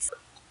 Maybe it's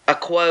a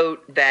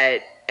quote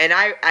that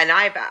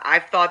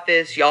I've thought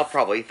this, y'all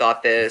probably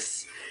thought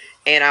this,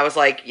 and I was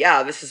like,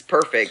 yeah, this is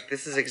perfect.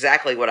 This is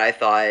exactly what I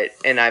thought.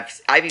 And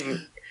I've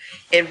even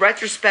in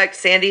retrospect,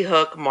 Sandy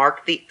Hook,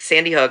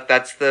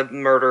 that's the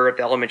murder at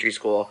the elementary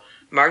school,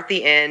 marked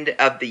the end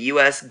of the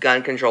US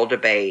gun control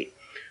debate.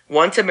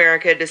 Once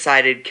America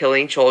decided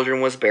killing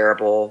children was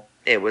bearable,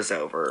 it was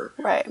over.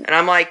 Right. And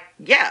I'm like,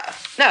 yeah.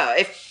 No,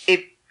 if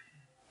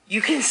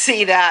you can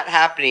see that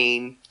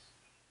happening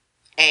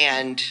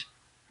and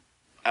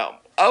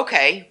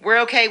okay, we're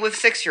okay with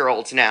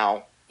 6-year-olds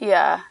now.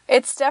 Yeah.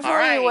 It's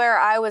definitely where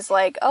I was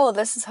like, oh,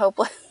 this is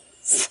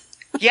hopeless.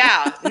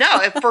 Yeah. No,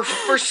 for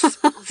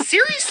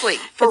seriously,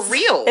 for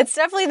real. It's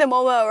definitely the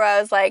moment where I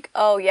was like,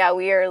 oh yeah,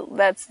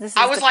 this is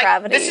I was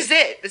depravity. like, this is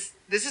it.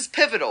 This is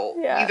pivotal.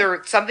 Yeah.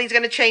 Either something's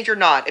going to change or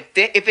not.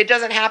 If it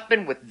doesn't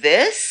happen with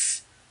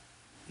this,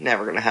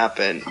 never going to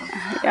happen.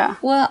 Yeah.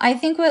 Well, I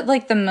think what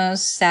like the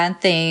most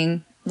sad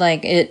thing,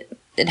 like it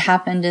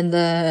happened in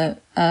the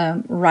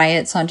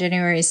riots on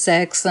January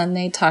 6th, and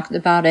they talked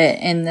about it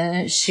in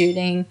the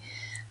shooting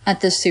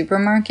at the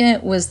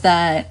supermarket, was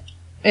that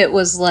it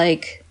was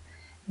like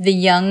the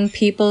young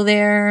people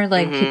there,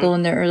 like people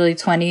in their early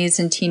 20s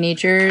and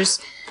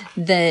teenagers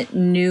that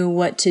knew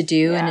what to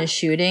do in a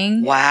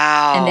shooting.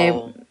 Wow.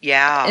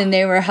 And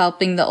they were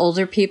helping the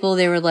older people.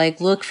 They were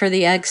like, look for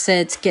the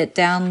exits, get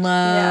down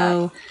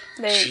low.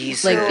 Yeah.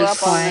 Jesus. Like, be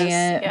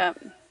quiet.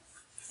 Yep.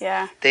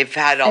 Yeah. They've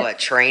had all that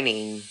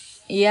training.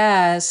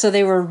 Yeah, so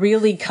they were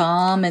really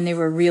calm and they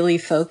were really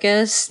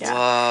focused. Yeah.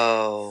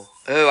 Whoa.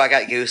 Oh, I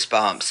got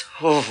goosebumps.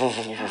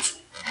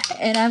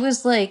 And I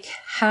was like,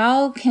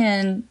 how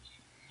can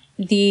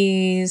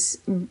these,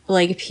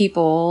 like,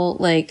 people,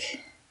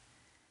 like,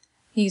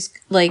 these,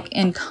 like,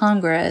 in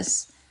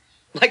Congress.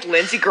 Like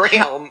Lindsey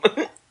Graham.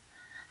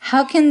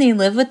 How can they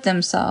live with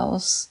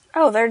themselves?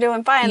 Oh, they're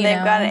doing fine.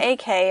 They've got an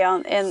AK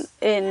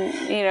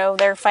in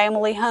their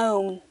family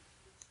home.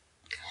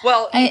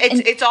 Well,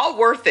 it's all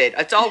worth it.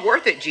 It's all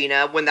worth it,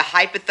 Gina, when the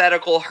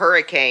hypothetical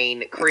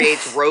hurricane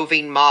creates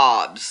roving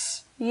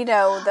mobs. You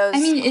know,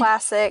 those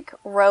classic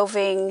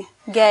roving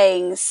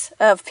gangs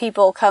of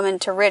people coming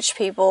to rich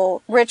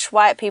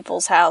white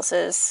people's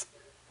houses.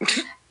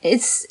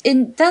 That's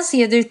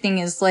the other thing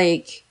is,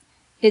 like,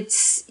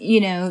 it's,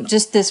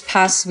 just this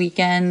past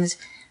weekend,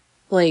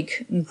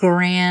 like,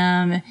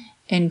 Graham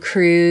and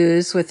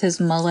Cruz with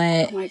his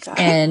mullet. Oh my God.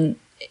 And,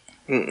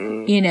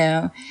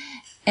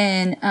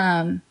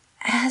 and,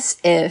 as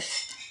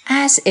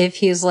if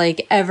he's,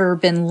 like, ever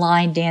been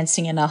line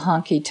dancing in a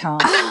honky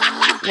tonk.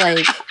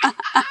 Like,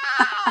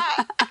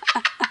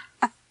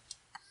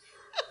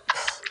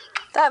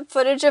 that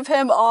footage of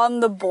him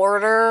on the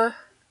border.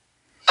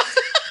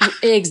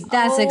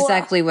 That's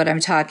exactly what I'm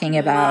talking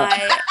about.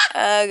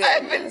 I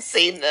haven't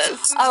seen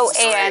this.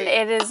 And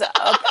it is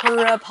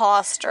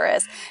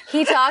preposterous.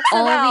 He talks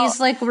all about these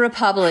like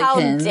Republicans, how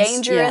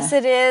dangerous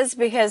it is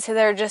because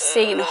they're just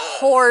seeing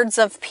hordes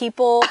of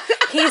people.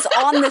 He's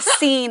on the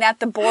scene at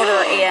the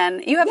border,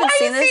 and you haven't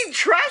seen this. Why is he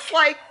dressed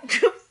like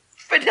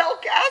Fidel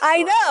Castro?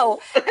 I know,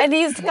 and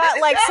he's got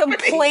like some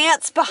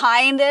plants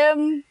behind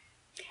him.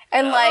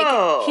 And,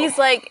 like, he's,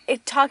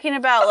 like, talking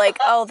about, like,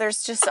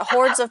 there's just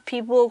hordes of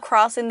people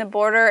crossing the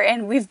border,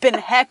 and we've been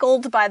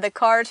heckled by the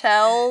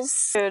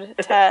cartels. Dude,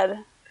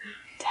 Ted.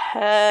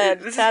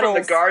 This is from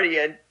The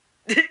Guardian.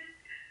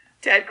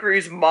 Ted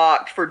Cruz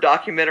mocked for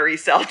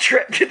documentary-style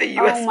trip to the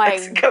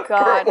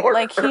U.S.-Mexico border.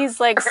 Like, he's,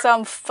 like,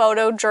 some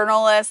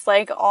photojournalist,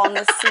 like, on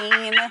the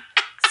scene.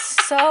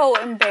 So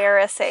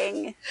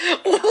embarrassing.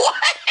 What?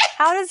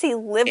 How does he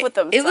live with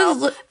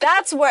himself?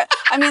 That's where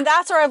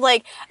I'm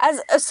like,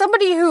 as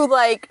somebody who,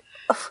 like,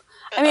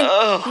 I mean,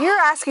 you're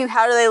asking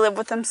how do they live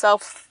with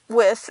themselves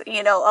with,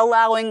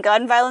 allowing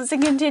gun violence to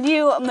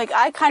continue. I'm like,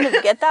 I kind of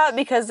get that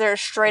because they're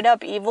straight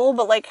up evil,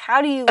 but like,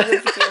 how do you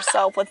live with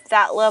yourself with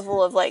that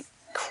level of like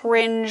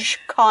cringe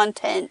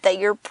content that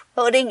you're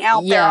putting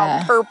out there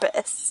on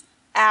purpose?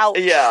 Ouch.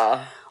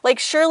 Yeah. Like,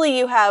 surely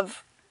you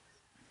have,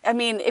 I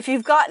mean, if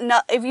you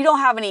don't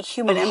have any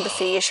human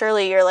empathy,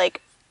 surely you're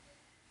like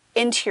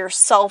into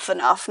yourself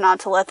enough not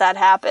to let that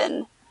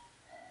happen.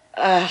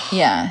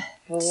 Yeah.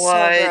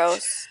 What? So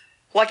gross.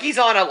 Like he's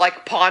on a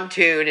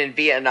pontoon in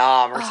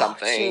Vietnam or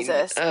something.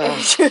 Jesus.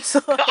 It's just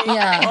like,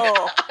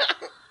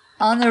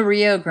 on the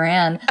Rio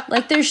Grande.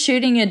 Like they're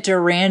shooting a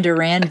Duran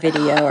Duran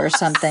video or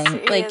something.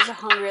 He like is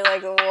hungry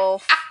like a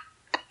wolf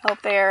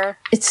out there.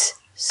 It's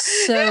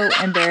so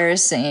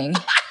embarrassing.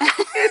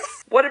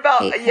 What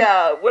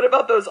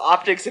about those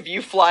optics of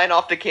you flying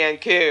off to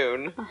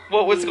Cancun?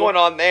 What was going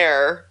on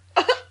there?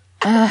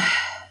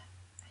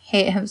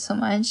 Hate him so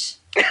much.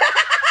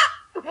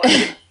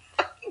 The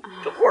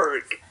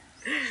work.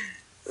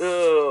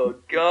 Oh,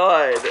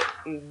 God.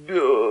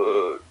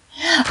 Ugh.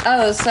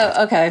 Oh, so,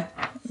 okay.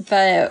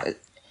 But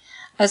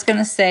I was going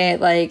to say,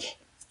 like,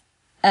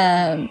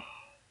 in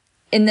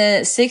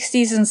the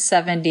 60s and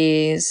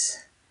 70s,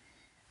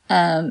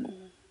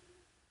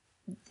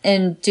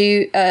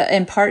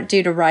 in part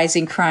due to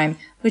rising crime,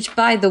 which,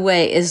 by the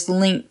way, is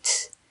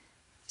linked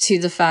to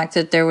the fact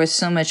that there was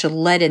so much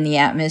lead in the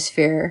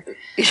atmosphere,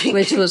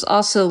 which was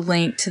also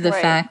linked to the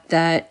fact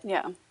that,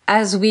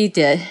 as we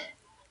did,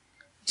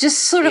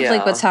 just sort of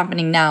like what's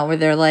happening now, where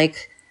they're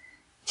like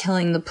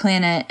killing the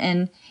planet,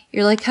 and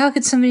you're like, how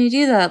could somebody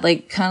do that?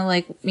 Like, kind of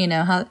like,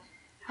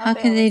 how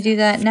can they do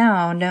that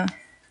now? No,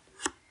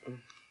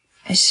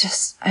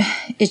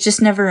 it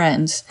just never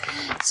ends.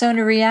 So, in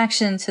a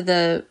reaction to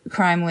the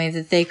crime wave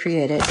that they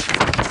created,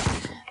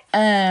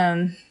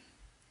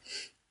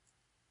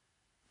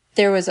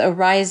 there was a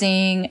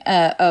growing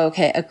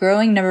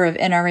number of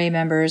NRA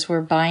members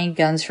were buying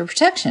guns for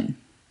protection.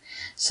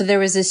 So there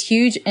was this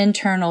huge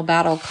internal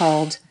battle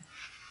called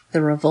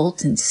the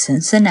Revolt in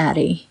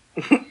Cincinnati.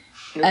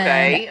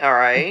 Okay, all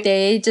right.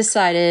 They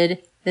decided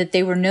that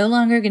they were no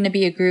longer going to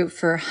be a group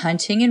for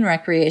hunting and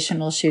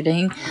recreational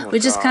shooting,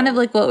 which is kind of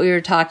like what we were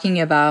talking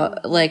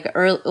about, like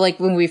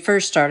when we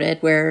first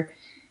started, where,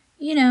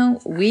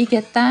 we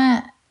get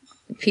that.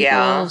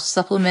 People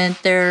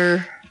supplement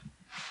their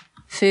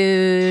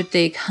food,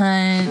 they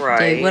hunt,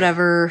 they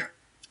whatever.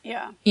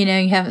 Yeah.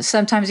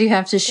 Sometimes you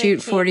have to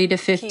shoot 40 to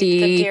 50.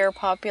 Keep the deer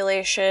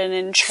population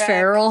in check.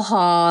 Feral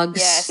hogs.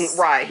 Yes.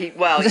 Right.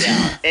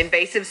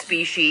 Invasive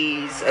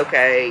species.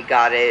 Okay,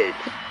 got it.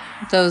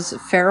 Those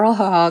feral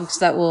hogs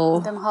that will...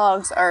 Them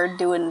hogs are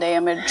doing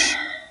damage.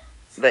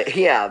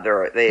 They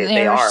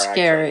are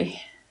scary.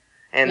 Actually.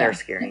 And they're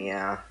scary,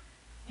 yeah.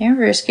 They're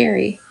very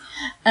scary.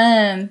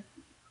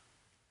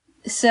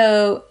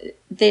 So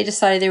they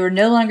decided they were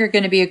no longer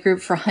going to be a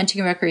group for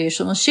hunting and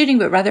recreational shooting,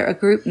 but rather a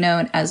group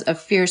known as a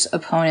fierce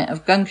opponent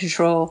of gun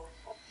control.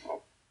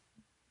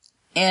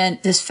 And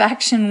this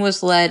faction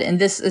was led, and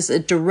this is a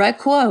direct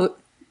quote,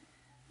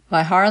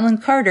 by Harlan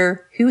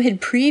Carter, who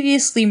had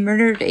previously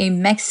murdered a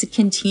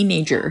Mexican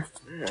teenager.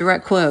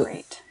 Direct quote.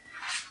 Great.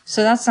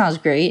 So that sounds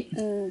great.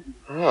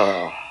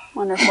 Oh.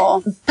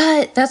 Wonderful.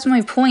 But that's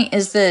my point,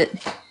 is that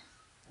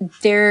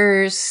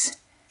there's,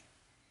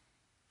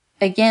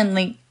 again,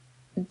 like,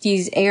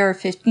 these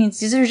AR-15s,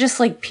 these are just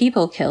like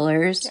people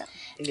killers.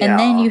 Yeah. And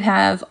then you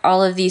have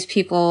all of these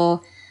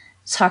people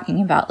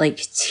talking about like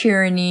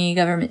tyranny,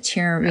 government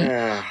tyranny.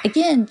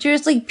 Again,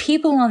 there's like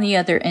people on the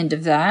other end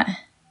of that.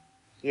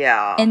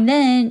 Yeah. And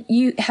then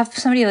you have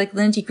somebody like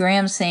Lindsey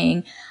Graham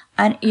saying,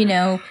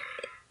 if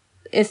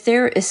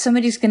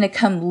somebody's going to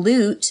come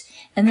loot,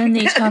 and then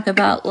they talk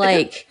about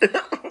like,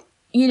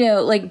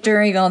 like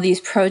during all these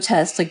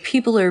protests, like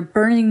people are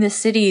burning the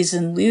cities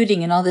and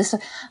looting and all this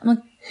stuff. I'm like,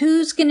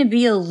 who's going to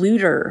be a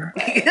looter?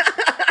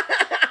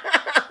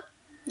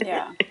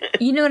 Yeah.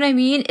 You know what I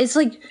mean? It's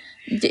like,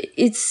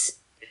 it's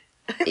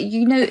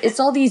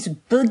all these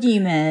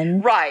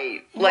boogeymen.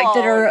 Right. Like,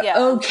 that are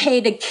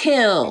okay to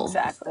kill.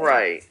 Exactly.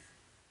 Right.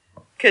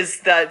 Because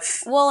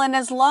that's... Well, and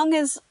as long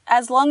as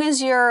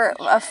you're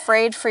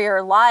afraid for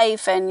your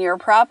life and your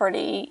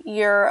property,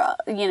 you're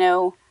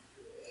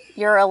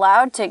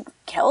allowed to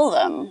kill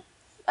them.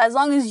 As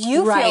long as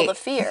you feel the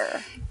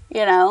fear,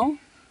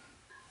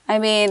 I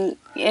mean,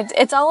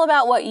 it's all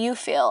about what you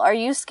feel. Are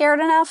you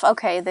scared enough?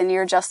 Okay, then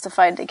you're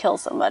justified to kill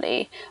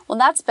somebody. Well,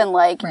 that's been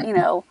like,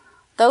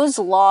 those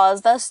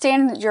laws, those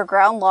stand your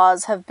ground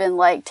laws have been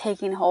like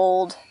taking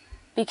hold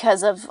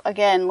because of,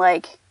 again,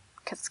 like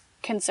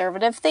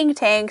conservative think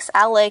tanks,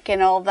 ALEC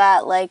and all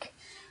that, like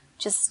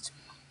just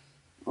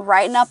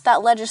writing up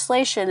that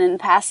legislation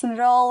and passing it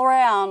all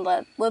around.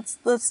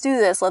 Let's do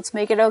this. Let's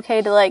make it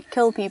okay to like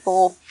kill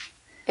people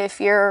if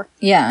you're,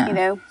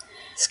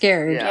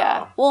 scared.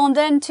 Yeah. Well, and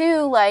then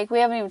too, like, we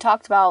haven't even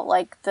talked about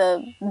like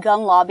the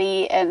gun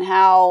lobby and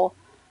how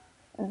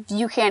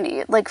you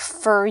can't, like,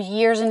 for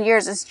years and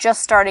years, it's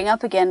just starting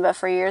up again, but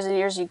for years and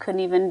years you couldn't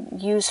even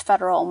use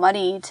federal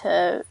money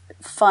to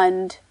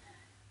fund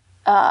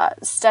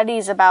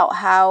studies about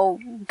how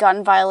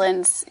gun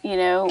violence, you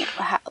know,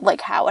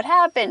 how it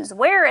happens,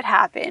 where it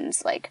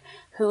happens, like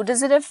who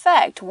does it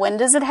affect, when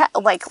does it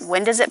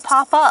when does it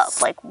pop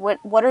up, like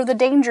what are the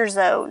danger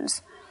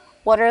zones,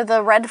 what are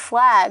the red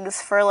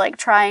flags for like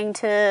trying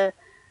to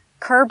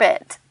curb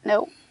it.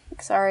 No,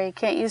 sorry,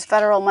 can't use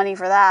federal money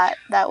for that.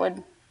 That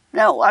would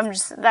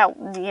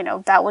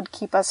that would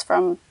keep us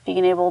from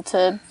being able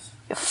to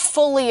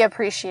fully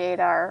appreciate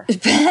our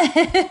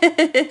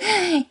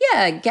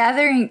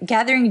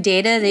gathering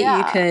data that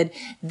you could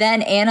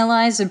then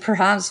analyze and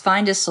perhaps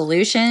find a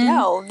solution.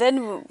 No,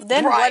 then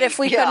what if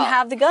we couldn't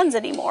have the guns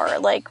anymore?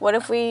 Like, what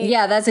if we?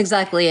 Yeah, that's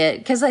exactly it.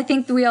 Because I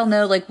think we all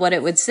know like what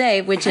it would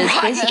say, which is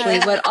basically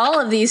what all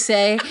of these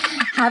say: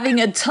 having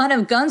a ton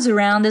of guns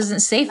around isn't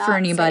safe for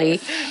anybody.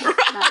 Safe.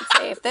 Not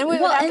safe. Then we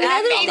would have to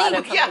have all that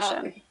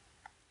information.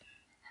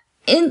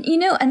 And, you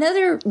know,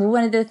 another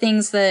one of the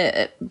things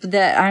that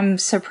I'm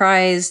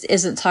surprised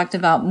isn't talked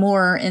about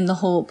more in the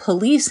whole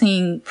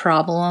policing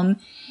problem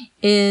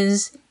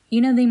is,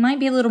 you know, they might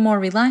be a little more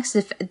relaxed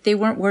if they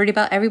weren't worried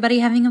about everybody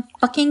having a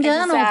fucking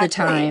gun all the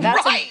time.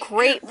 That's a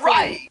great point.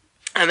 Right.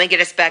 I'm going to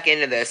get us back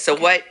into this. So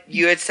what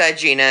you had said,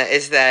 Gina,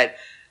 is that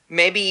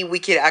maybe we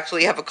could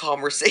actually have a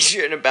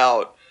conversation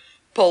about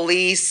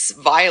police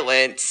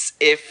violence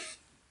if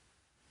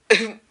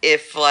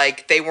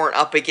like, they weren't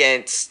up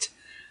against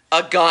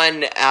a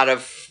gun out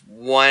of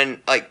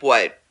one, like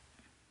what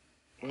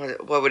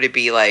would it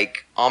be,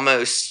 like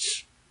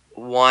almost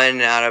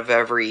 1 out of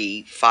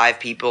every 5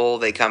 people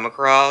they come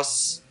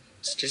across?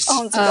 It's just,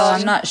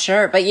 I'm not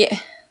sure, but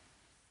yeah,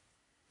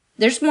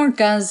 there's more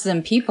guns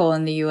than people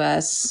in the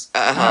U.S.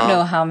 I don't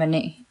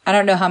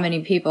know how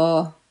many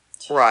people.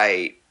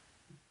 Right.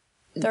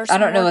 I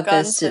don't know what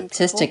the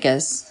statistic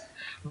is.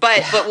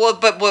 But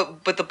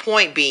the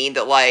point being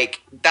that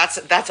like that's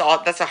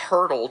a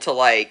hurdle to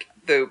like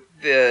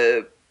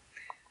the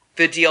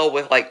deal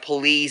with like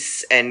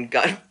police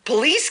gun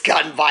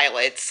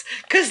violence,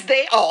 because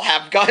they all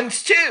have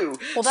guns too.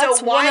 Well, that's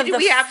so why do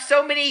we have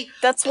so many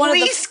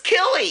police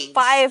killings?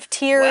 5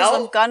 tiers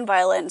of gun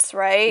violence,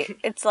 right?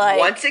 It's like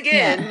once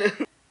again,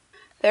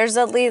 there's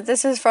at least,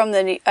 this is from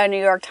a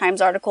New York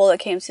Times article that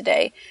came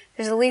today.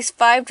 There's at least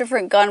 5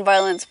 different gun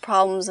violence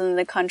problems in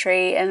the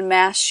country, and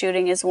mass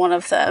shooting is one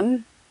of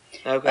them.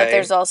 Okay. But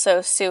there's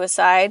also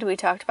suicide. We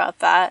talked about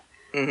that.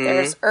 Mm-hmm.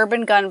 There's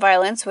urban gun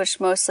violence,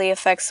 which mostly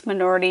affects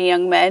minority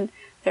young men.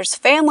 There's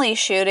family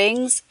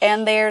shootings,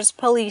 and there's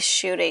police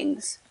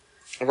shootings.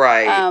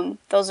 Right.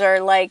 Those are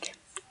like,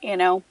 you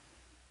know,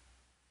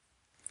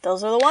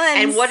 those are the ones.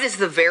 And what is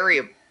the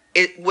variable?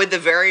 Would the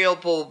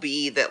variable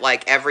be that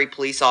like every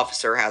police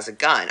officer has a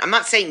gun? I'm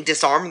not saying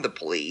disarm the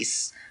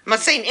police. I'm not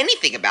saying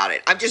anything about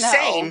it. I'm just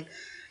saying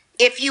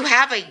if you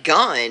have a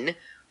gun,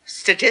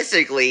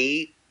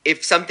 statistically,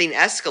 if something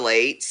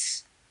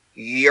escalates,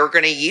 you're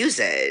going to use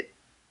it.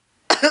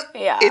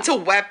 Yeah. It's a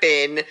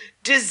weapon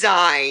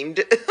designed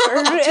to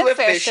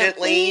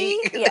efficiently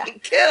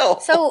kill.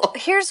 So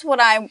here's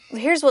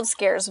what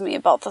scares me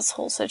about this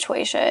whole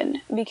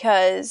situation,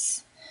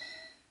 because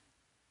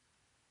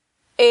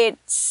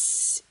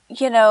it's,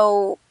 you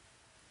know,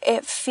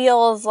 it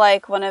feels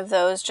like one of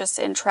those just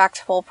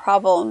intractable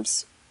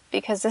problems,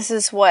 because this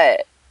is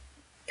what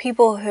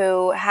people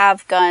who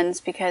have guns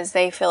because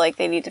they feel like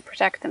they need to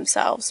protect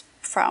themselves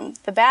from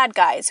the bad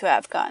guys who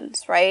have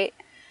guns, right?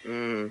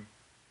 Mm.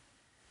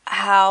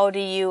 How do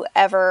you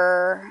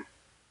ever,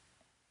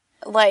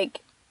 like,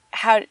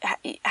 how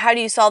do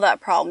you solve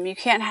that problem? You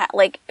can't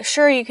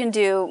sure, you can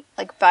do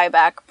like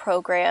buyback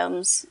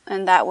programs,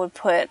 and that would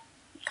put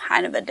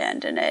kind of a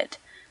dent in it.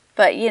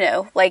 But, you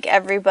know, like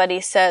everybody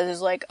says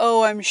is like,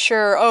 oh, I'm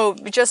sure,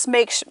 just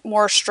make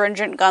more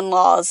stringent gun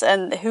laws,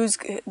 and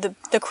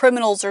the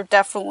criminals are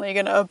definitely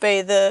going to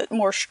obey the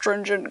more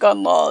stringent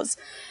gun laws,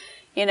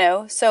 you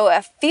know? So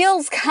it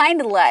feels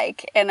kind of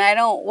like, and I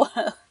don't want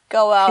to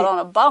go out on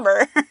a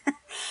bummer,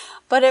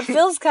 but it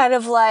feels kind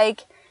of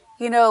like,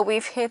 you know,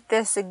 we've hit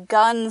this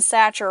gun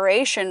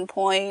saturation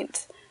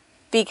point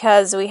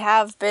because we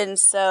have been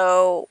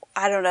so,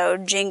 I don't know,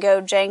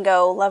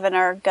 Django loving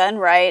our gun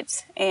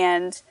rights,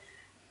 and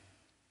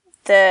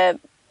the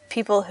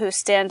people who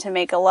stand to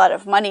make a lot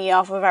of money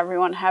off of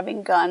everyone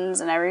having guns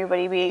and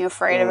everybody being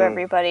afraid of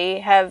everybody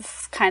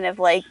have kind of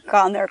like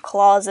gotten their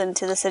claws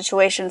into the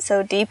situation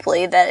so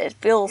deeply that it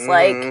feels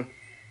like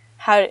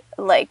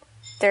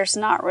there's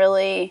not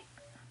really,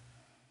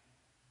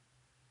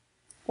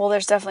 well,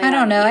 there's definitely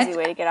not an easy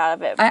way to get out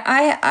of it.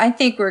 I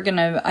think we're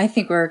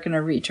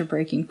gonna reach a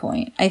breaking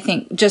point. I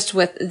think just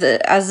with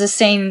the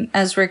same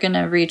as we're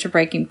gonna reach a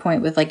breaking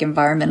point with like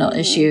environmental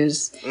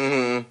issues,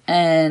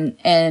 and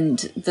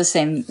the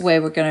same way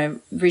we're gonna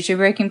reach a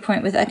breaking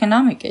point with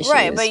economic issues.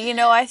 Right, but you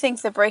know, I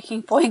think the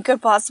breaking point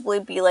could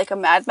possibly be like a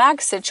Mad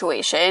Max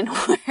situation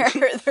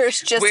where there's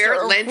just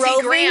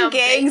roving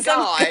gangs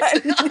of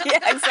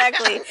yeah,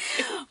 exactly.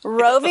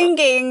 Roving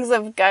gangs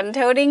of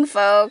gun-toting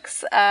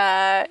folks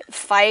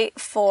fight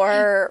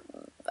for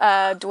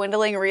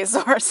dwindling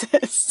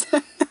resources.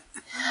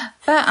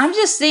 But I'm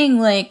just saying,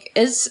 like,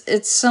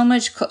 it's so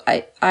much.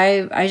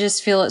 I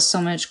just feel it's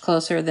so much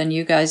closer than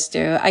you guys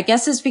do. I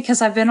guess it's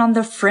because I've been on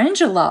the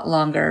fringe a lot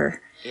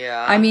longer.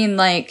 Yeah. I mean,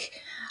 like,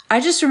 I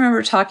just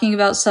remember talking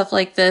about stuff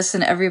like this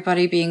and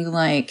everybody being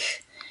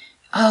like,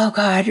 "Oh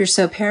God, you're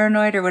so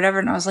paranoid" or whatever,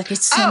 and I was like,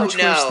 "It's so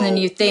much worse than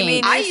you think."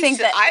 You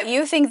mean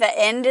you think the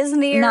end is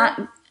near?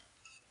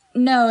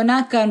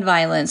 Not gun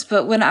violence,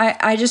 but when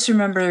I just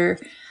remember,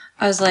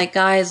 I was like,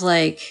 guys,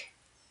 like,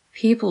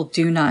 people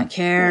do not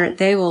care.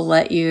 They will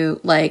let you,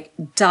 like,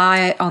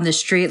 die on the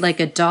street like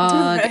a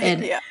dog. Right,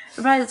 and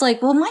it's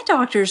like, well, my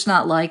doctor's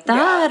not like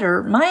that,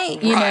 or my,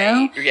 you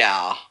know.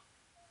 Yeah.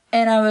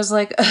 And I was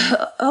like,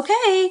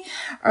 okay.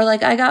 Or,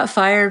 like, I got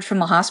fired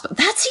from a hospital.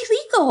 That's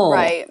illegal.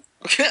 Right.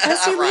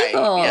 That's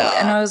illegal. Right,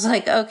 yeah. And I was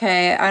like,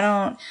 okay,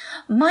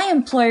 my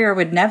employer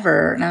would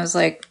never. And I was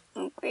like,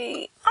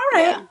 okay. All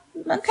right. Yeah.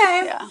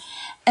 Okay. Yeah.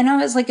 And I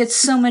was like, it's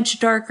so much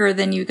darker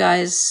than you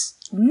guys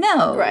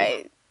know.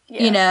 Right.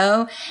 Yeah. You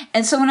know?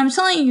 And so when I'm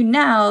telling you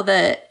now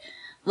that,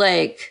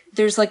 like,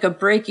 there's like a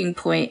breaking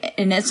point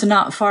and it's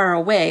not far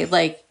away,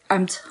 like,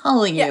 I'm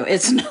telling you,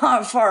 it's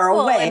not far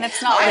away. And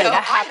it's not like a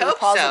happy,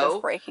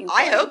 positive breaking point.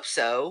 I hope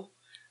so.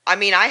 I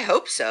mean, I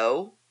hope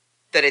so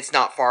that it's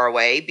not far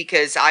away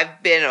because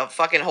I've been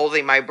fucking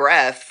holding my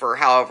breath for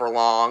however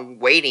long,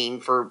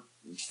 waiting for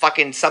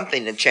fucking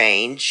something to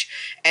change,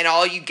 and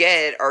all you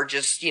get are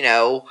just, you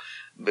know,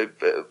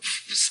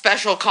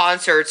 special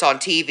concerts on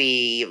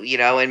TV, you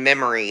know, in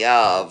memory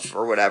of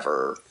or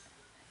whatever.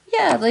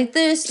 Yeah, like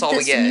this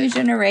new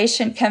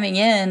generation coming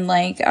in,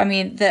 like, I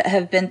mean, that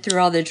have been through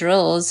all the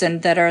drills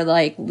and that are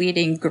like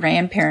leading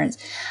grandparents.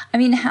 I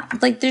mean,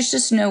 like, there's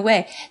just no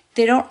way.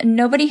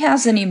 Nobody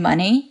has any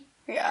money.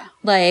 Yeah.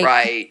 Like,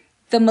 right.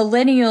 The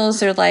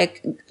millennials are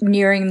like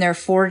nearing their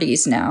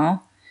 40s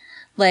now.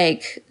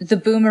 Like, the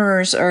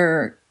boomers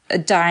are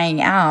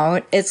dying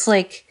out. It's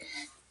like,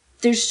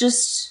 they're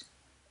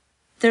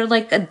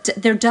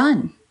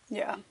done.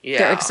 Yeah.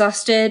 They're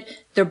exhausted.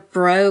 They're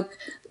broke.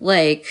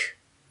 Like,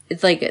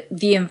 it's like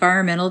the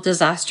environmental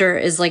disaster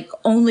is like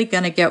only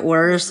going to get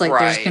worse. Like,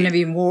 there's going to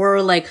be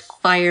more like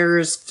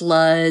fires,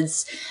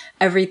 floods,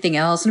 everything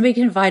else. Nobody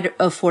can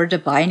afford to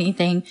buy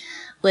anything.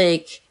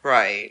 Like,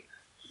 right.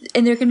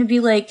 And they're going to be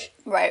like,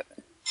 right.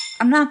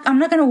 I'm not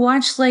going to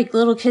watch like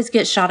little kids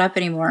get shot up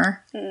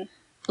anymore.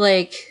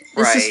 Like,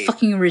 this is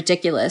fucking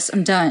ridiculous.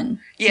 I'm done.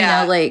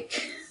 Yeah. You know,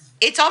 like,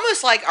 it's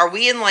almost like, are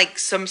we in like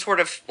some sort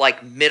of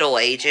like Middle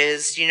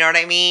Ages? You know what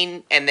I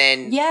mean? And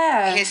then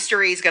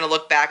history is going to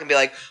look back and be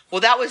like,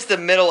 well, that was the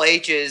Middle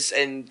Ages,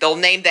 and they'll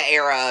name the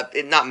era,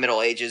 not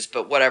Middle Ages,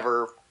 but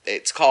whatever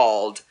it's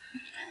called,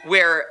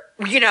 where,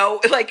 you know,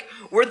 like,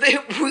 we're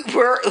like,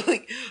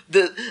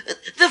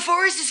 the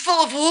forest is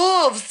full of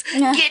wolves.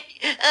 Yeah.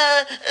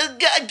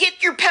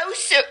 Get your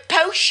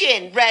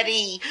potion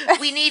ready.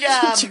 We need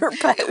your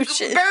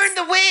potion. Burn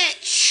the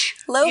witch.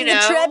 Load the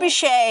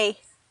trebuchet.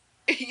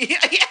 Yeah.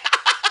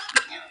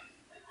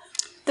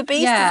 The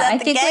beast is at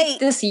the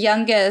gate.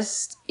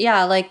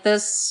 Like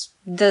this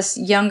this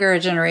younger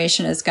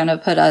generation is going to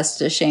put us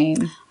to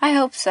shame. I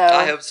hope so.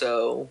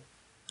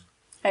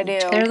 I do.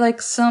 They're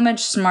like so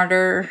much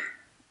smarter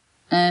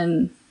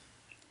and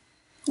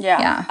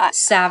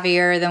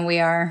savvier than we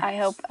are. I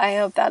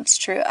hope that's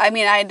true. I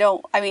mean, I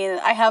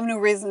have no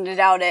reason to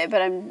doubt it,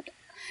 but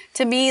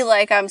to me,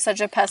 like, I'm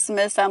such a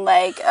pessimist. I'm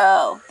like,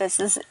 oh,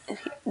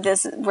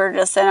 we're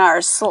just in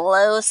our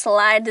slow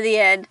slide to the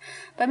end.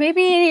 But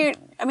maybe,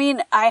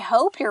 I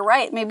hope you're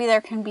right. Maybe there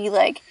can be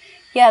like,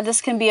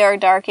 this can be our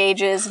dark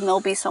ages, and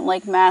there'll be some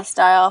like mass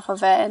die-off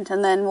event,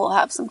 and then we'll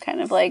have some kind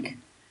of like,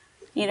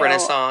 you know,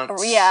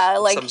 Renaissance. Yeah,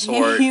 like some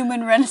sort.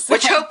 Human renaissance.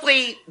 Which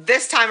hopefully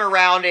this time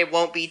around it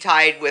won't be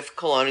tied with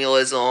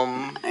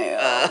colonialism.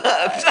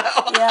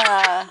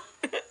 Yeah.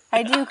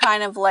 I do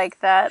kind of like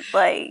that.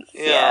 Like,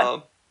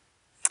 It'll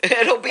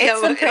be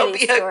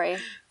story.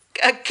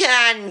 A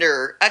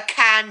kinder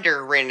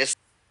Renaissance.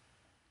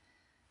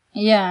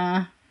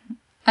 Yeah.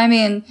 I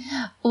mean,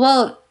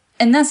 well,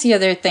 and that's the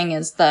other thing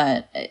is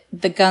that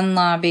the gun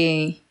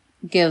lobby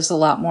gives a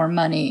lot more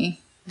money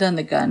than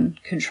the gun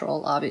control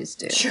lobbies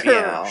do.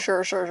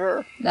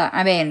 Sure.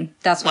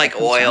 That's what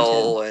like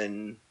oil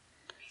and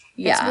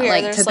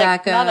like There's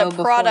tobacco. Like not a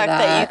product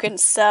that you can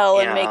sell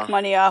and make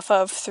money off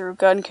of through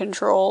gun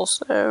control.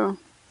 So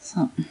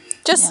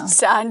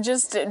just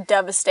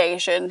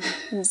devastation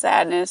and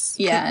sadness.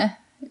 Yeah,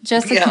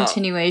 just the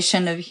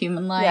continuation of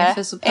human life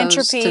as opposed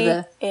entropy to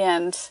the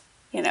and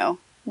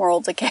moral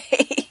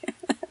decay.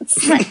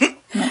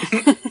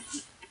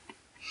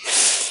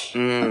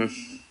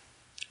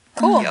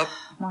 Cool. Yep.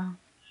 Wow.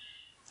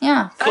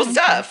 Yeah. Cool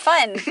stuff.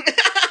 Fun.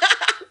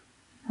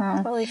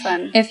 Really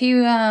fun. If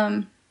you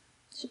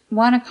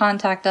want to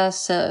contact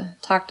us to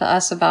talk to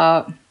us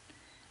about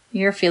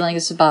your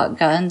feelings about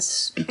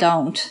guns,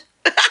 don't.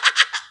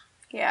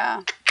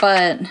 Yeah.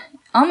 But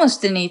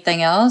almost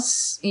anything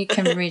else, you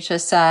can reach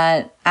us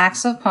at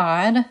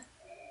Axopod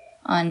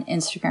on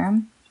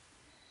Instagram,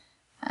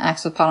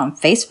 Axopod on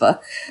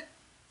Facebook,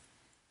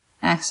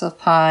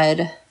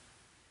 Axopod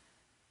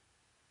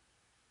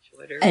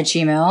Predator. At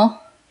Gmail.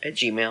 At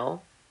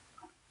Gmail.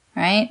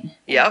 Right?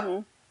 Yep.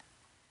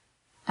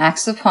 Mm-hmm.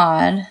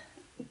 Axopod,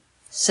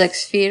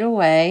 6 feet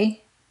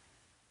away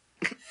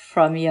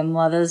from your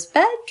mother's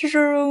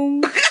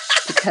bedroom.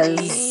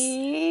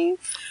 Because,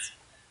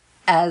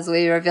 as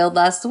we revealed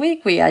last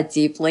week, we are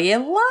deeply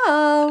in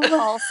love.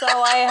 Also,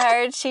 I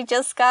heard she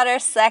just got her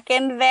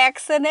second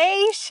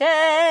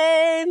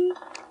vaccination.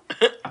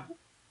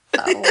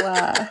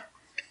 So,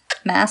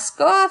 mask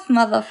off,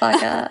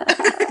 motherfucker.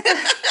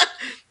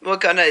 We're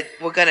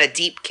gonna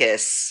deep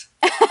kiss.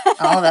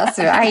 Oh, that's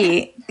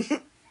right.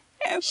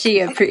 She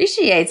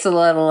appreciates a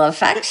little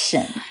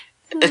affection.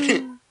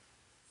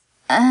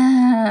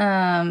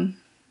 Yeah.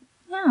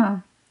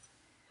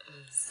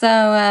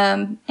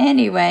 So,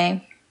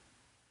 anyway,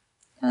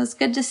 it was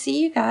good to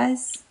see you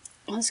guys.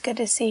 It was good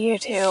to see you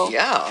too.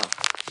 Yeah,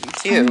 you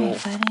too. All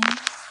right, buddy.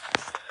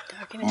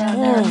 Talking about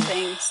other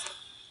things.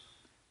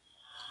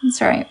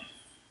 That's right.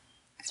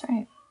 That's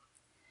right.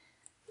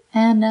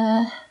 And,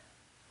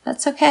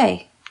 that's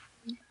okay.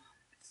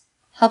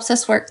 Helps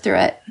us work through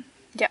it.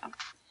 Yeah.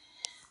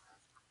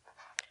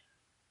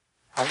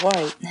 All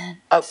right.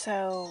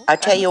 So I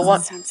tell you what.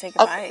 It's time to say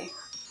goodbye.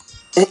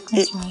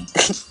 That's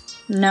right.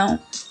 No.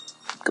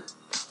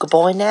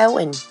 Goodbye now,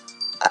 and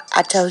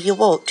I tell you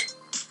what.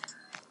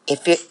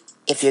 If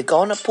you're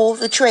gonna pull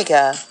the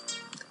trigger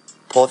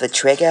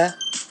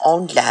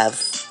on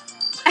love.